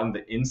would have gotten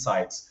the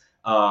insights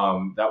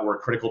that were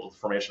critical to the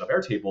formation of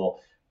Airtable,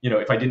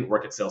 if I didn't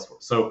work at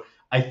Salesforce. So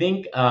I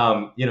think,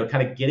 kind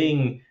of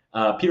getting,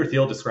 Peter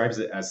Thiel describes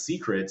it as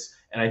secrets.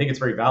 And I think it's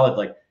very valid.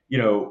 Like,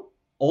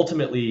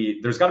 ultimately,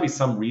 there's got to be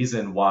some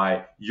reason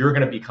why you're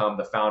going to become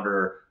the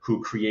founder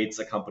who creates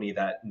a company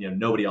that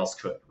nobody else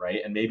could,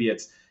 right? And maybe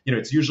it's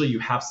it's usually you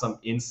have some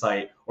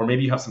insight or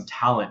maybe you have some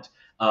talent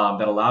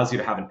that allows you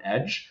to have an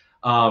edge.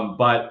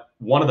 But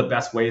one of the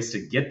best ways to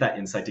get that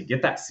insight, to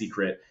get that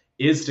secret,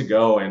 is to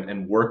go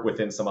and work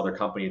within some other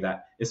company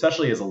that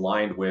especially is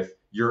aligned with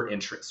your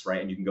interests, right?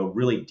 And you can go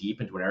really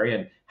deep into an area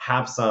and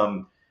have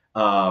some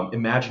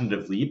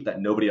imaginative leap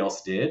that nobody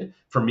else did.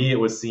 For me, it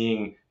was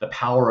seeing the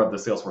power of the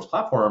Salesforce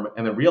platform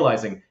and then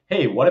realizing,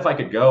 hey, what if I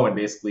could go and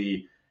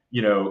basically,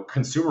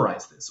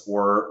 consumerize this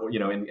or,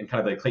 in kind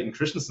of the Clayton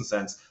Christensen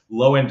sense,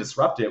 low end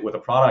disrupt it with a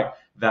product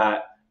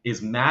that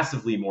is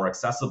massively more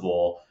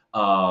accessible,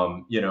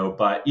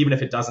 but even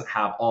if it doesn't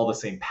have all the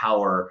same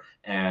power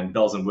and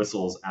bells and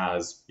whistles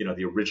as,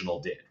 the original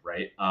did,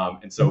 right?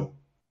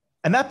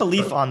 And that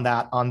belief on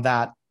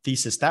that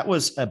thesis, that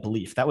was a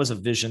belief, that was a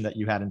vision that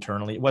you had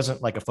internally. It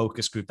wasn't like a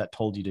focus group that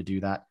told you to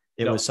do that.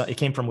 It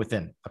came from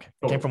within. Okay.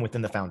 It came from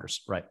within the founders.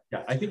 Right.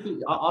 Yeah. I think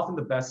often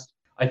the best,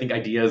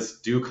 ideas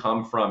do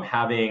come from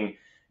having,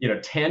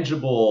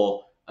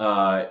 tangible,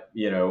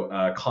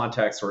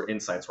 context or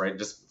insights, right?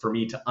 Just for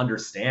me to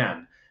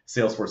understand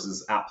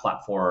Salesforce's app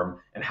platform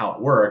and how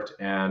it worked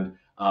and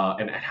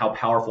how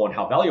powerful and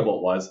how valuable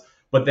it was.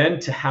 But then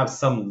to have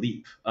some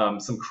leap,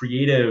 some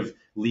creative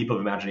leap of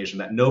imagination,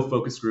 that no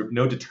focus group,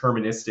 no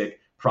deterministic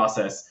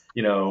process,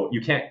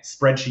 you can't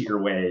spreadsheet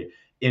your way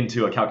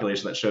into a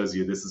calculation that shows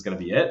you this is going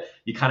to be it.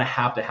 You kind of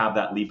have to have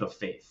that leap of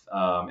faith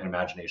and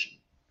imagination.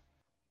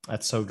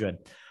 That's so good.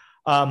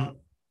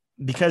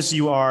 Because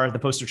you are the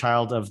poster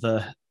child of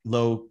the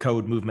low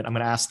code movement, I'm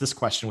going to ask this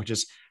question, which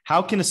is,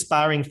 how can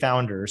aspiring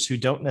founders who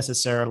don't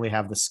necessarily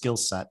have the skill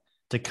set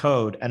to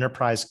code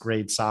enterprise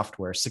grade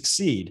software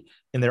succeed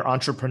in their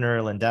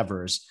entrepreneurial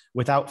endeavors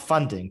without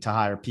funding to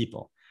hire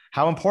people?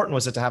 How important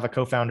was it to have a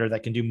co-founder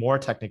that can do more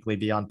technically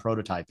beyond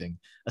prototyping,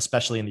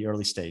 especially in the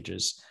early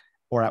stages?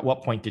 Or at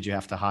what point did you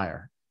have to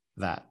hire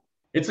that?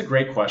 It's a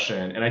great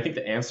question. And I think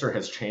the answer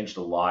has changed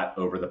a lot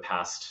over the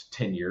past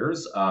 10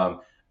 years.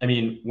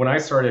 When I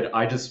started,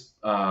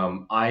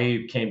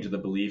 I came to the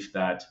belief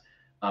that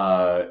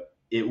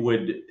it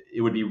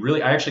would be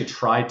really, I actually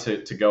tried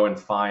to go and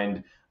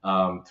find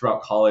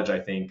throughout college, I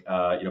think,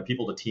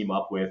 people to team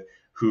up with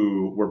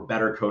who were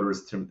better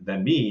coders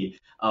than me.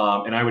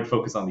 And I would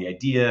focus on the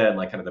idea and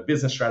kind of the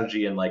business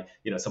strategy, and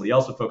somebody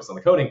else would focus on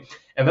the coding.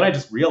 And then I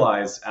just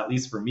realized, at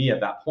least for me at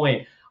that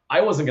point, I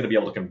wasn't going to be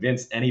able to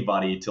convince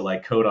anybody to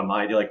code on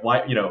my idea.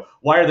 Why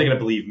are they going to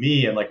believe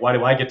me? And why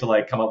do I get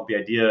to come up with the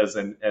ideas?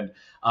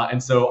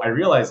 And so I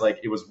realized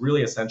it was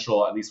really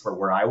essential, at least for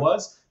where I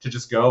was, to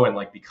just go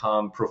and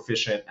become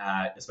proficient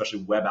at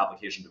especially web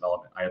application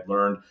development. I had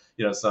learned,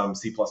 some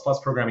C++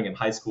 programming in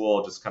high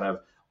school, just kind of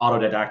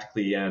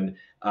autodidactically, and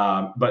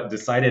but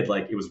decided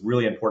it was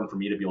really important for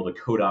me to be able to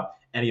code up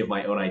any of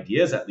my own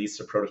ideas, at least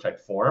to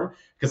prototype form,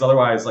 because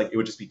otherwise it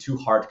would just be too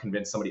hard to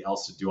convince somebody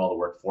else to do all the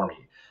work for me.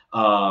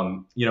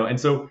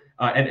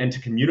 And to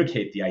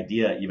communicate the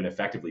idea even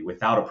effectively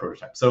without a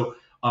prototype. So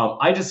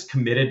I just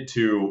committed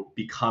to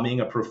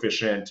becoming a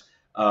proficient,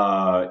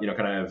 kind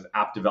of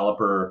app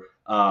developer,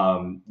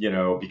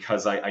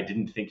 because I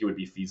didn't think it would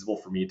be feasible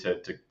for me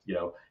to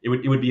it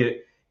would be an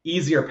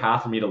easier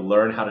path for me to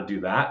learn how to do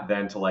that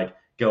than to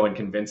go and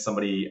convince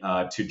somebody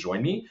to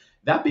join me.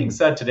 That being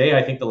said, today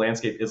I think the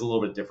landscape is a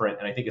little bit different,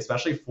 and I think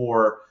especially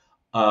for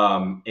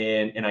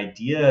an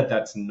idea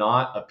that's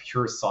not a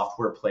pure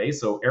software play.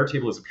 So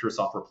Airtable is a pure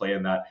software play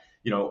in that,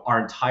 our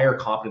entire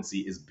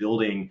competency is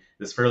building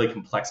this fairly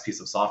complex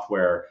piece of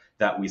software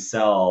that we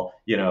sell,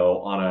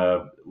 on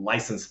a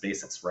license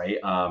basis, right?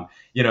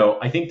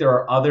 I think there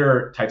are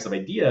other types of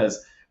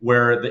ideas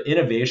where the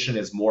innovation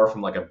is more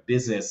from a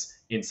business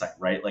insight,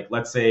 right?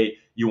 Let's say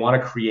you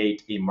want to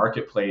create a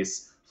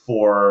marketplace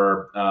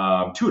for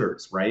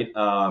tutors, right?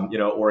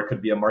 Or it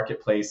could be a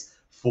marketplace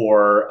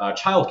for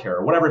childcare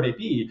or whatever it may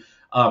be.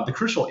 The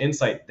crucial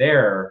insight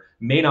there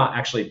may not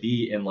actually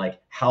be in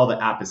how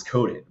the app is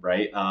coded,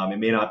 right? It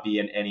may not be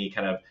in any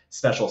kind of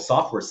special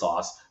software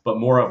sauce, but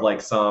more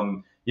of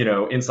some,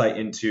 insight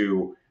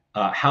into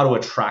how to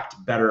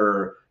attract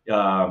better,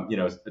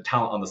 the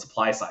talent on the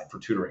supply side for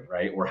tutoring,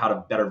 right? Or how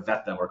to better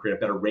vet them or create a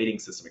better rating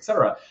system, et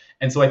cetera.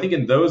 And so I think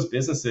in those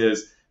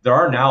businesses, there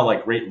are now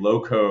great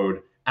low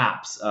code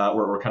apps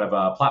or kind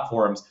of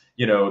platforms.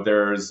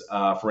 There's,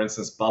 for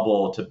instance,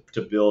 Bubble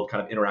to build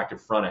kind of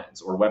interactive front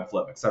ends, or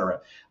Webflow, et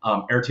cetera.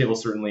 Airtable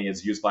certainly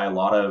is used by a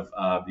lot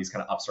of these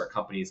kind of upstart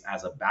companies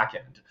as a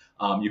backend.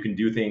 You can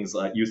do things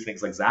use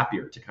things like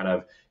Zapier to kind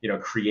of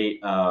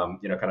create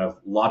kind of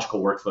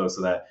logical workflow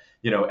so that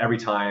every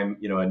time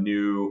a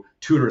new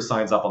tutor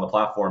signs up on the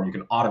platform, you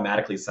can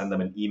automatically send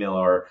them an email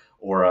or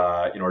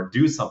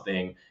do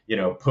something,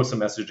 post a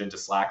message into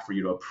Slack for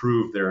you to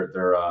approve their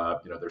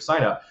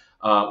sign up.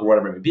 Or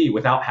whatever it may be,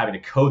 without having to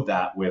code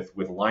that with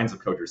lines of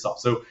code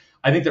yourself. So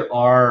I think there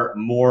are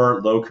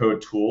more low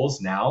code tools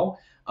now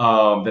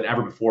than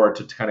ever before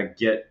to kind of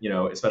get,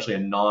 especially a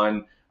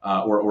non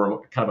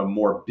or kind of a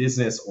more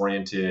business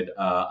oriented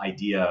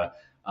idea,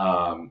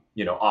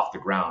 off the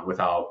ground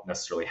without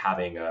necessarily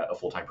having a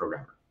full-time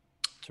programmer.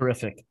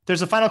 Terrific.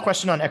 There's a final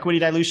question on equity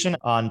dilution,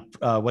 on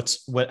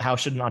how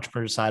should an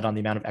entrepreneur decide on the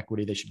amount of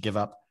equity they should give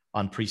up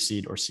on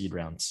pre-seed or seed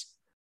rounds?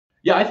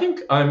 Yeah, I think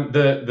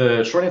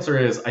the short answer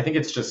is I think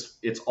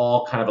it's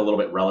all kind of a little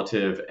bit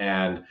relative,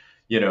 and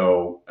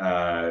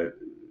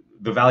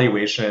the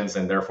valuations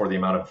and therefore the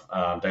amount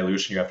of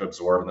dilution you have to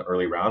absorb in the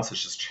early rounds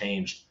has just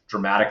changed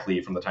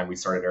dramatically from the time we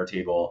started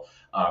Airtable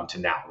to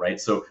now,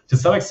 right? So to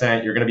some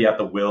extent, you're going to be at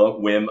the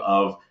whim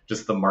of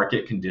just the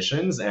market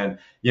conditions, and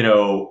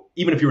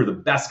even if you were the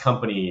best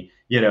company,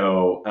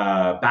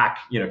 back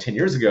 10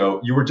 years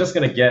ago, you were just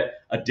going to get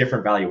a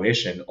different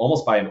valuation,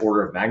 almost by an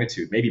order of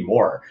magnitude, maybe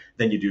more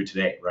than you do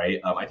today,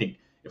 right? I think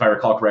if I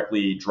recall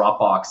correctly,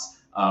 Dropbox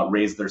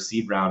raised their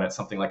seed round at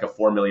something like a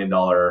 $4 million,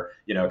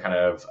 kind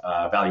of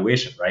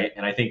valuation, right?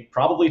 And I think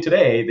probably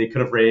today they could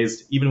have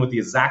raised, even with the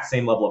exact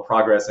same level of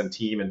progress and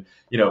team and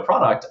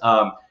product,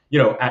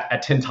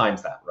 at 10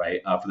 times that, right,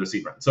 for their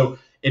seed round. So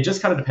it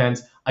just kind of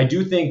depends. I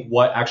do think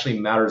what actually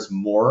matters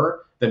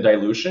more than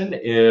dilution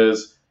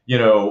is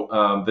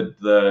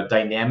the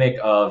dynamic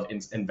of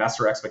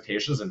investor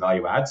expectations and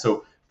value add.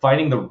 So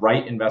finding the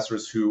right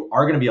investors who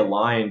are going to be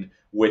aligned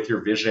with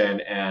your vision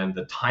and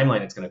the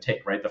timeline it's going to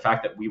take, right? The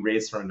fact that we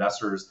raised from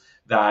investors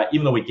that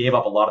even though we gave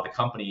up a lot of the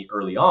company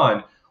early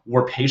on,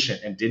 were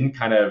patient and didn't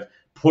kind of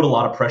put a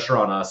lot of pressure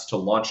on us to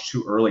launch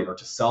too early or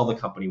to sell the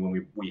company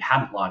when we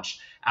hadn't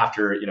launched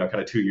after, kind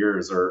of 2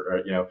 years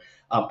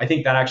I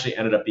think that actually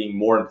ended up being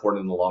more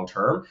important in the long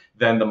term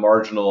than the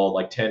marginal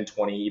like 10,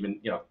 20, even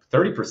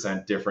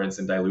 30% difference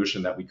in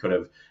dilution that we could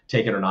have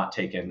taken or not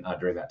taken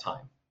during that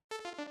time.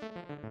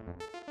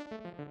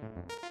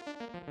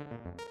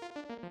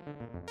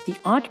 The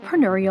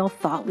Entrepreneurial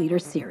Thought Leader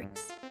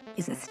Series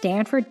is a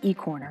Stanford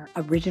eCorner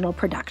original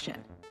production.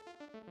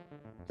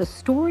 The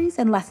stories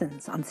and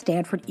lessons on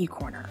Stanford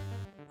eCorner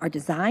are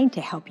designed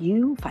to help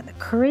you find the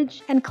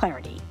courage and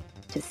clarity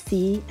to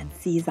see and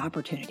seize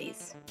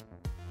opportunities.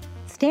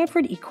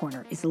 Stanford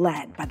eCorner is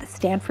led by the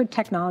Stanford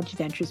Technology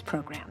Ventures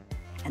Program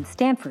and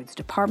Stanford's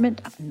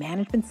Department of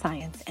Management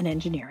Science and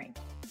Engineering.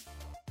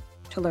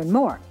 To learn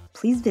more,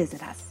 please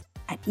visit us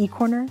at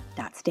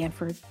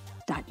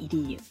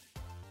ecorner.stanford.edu.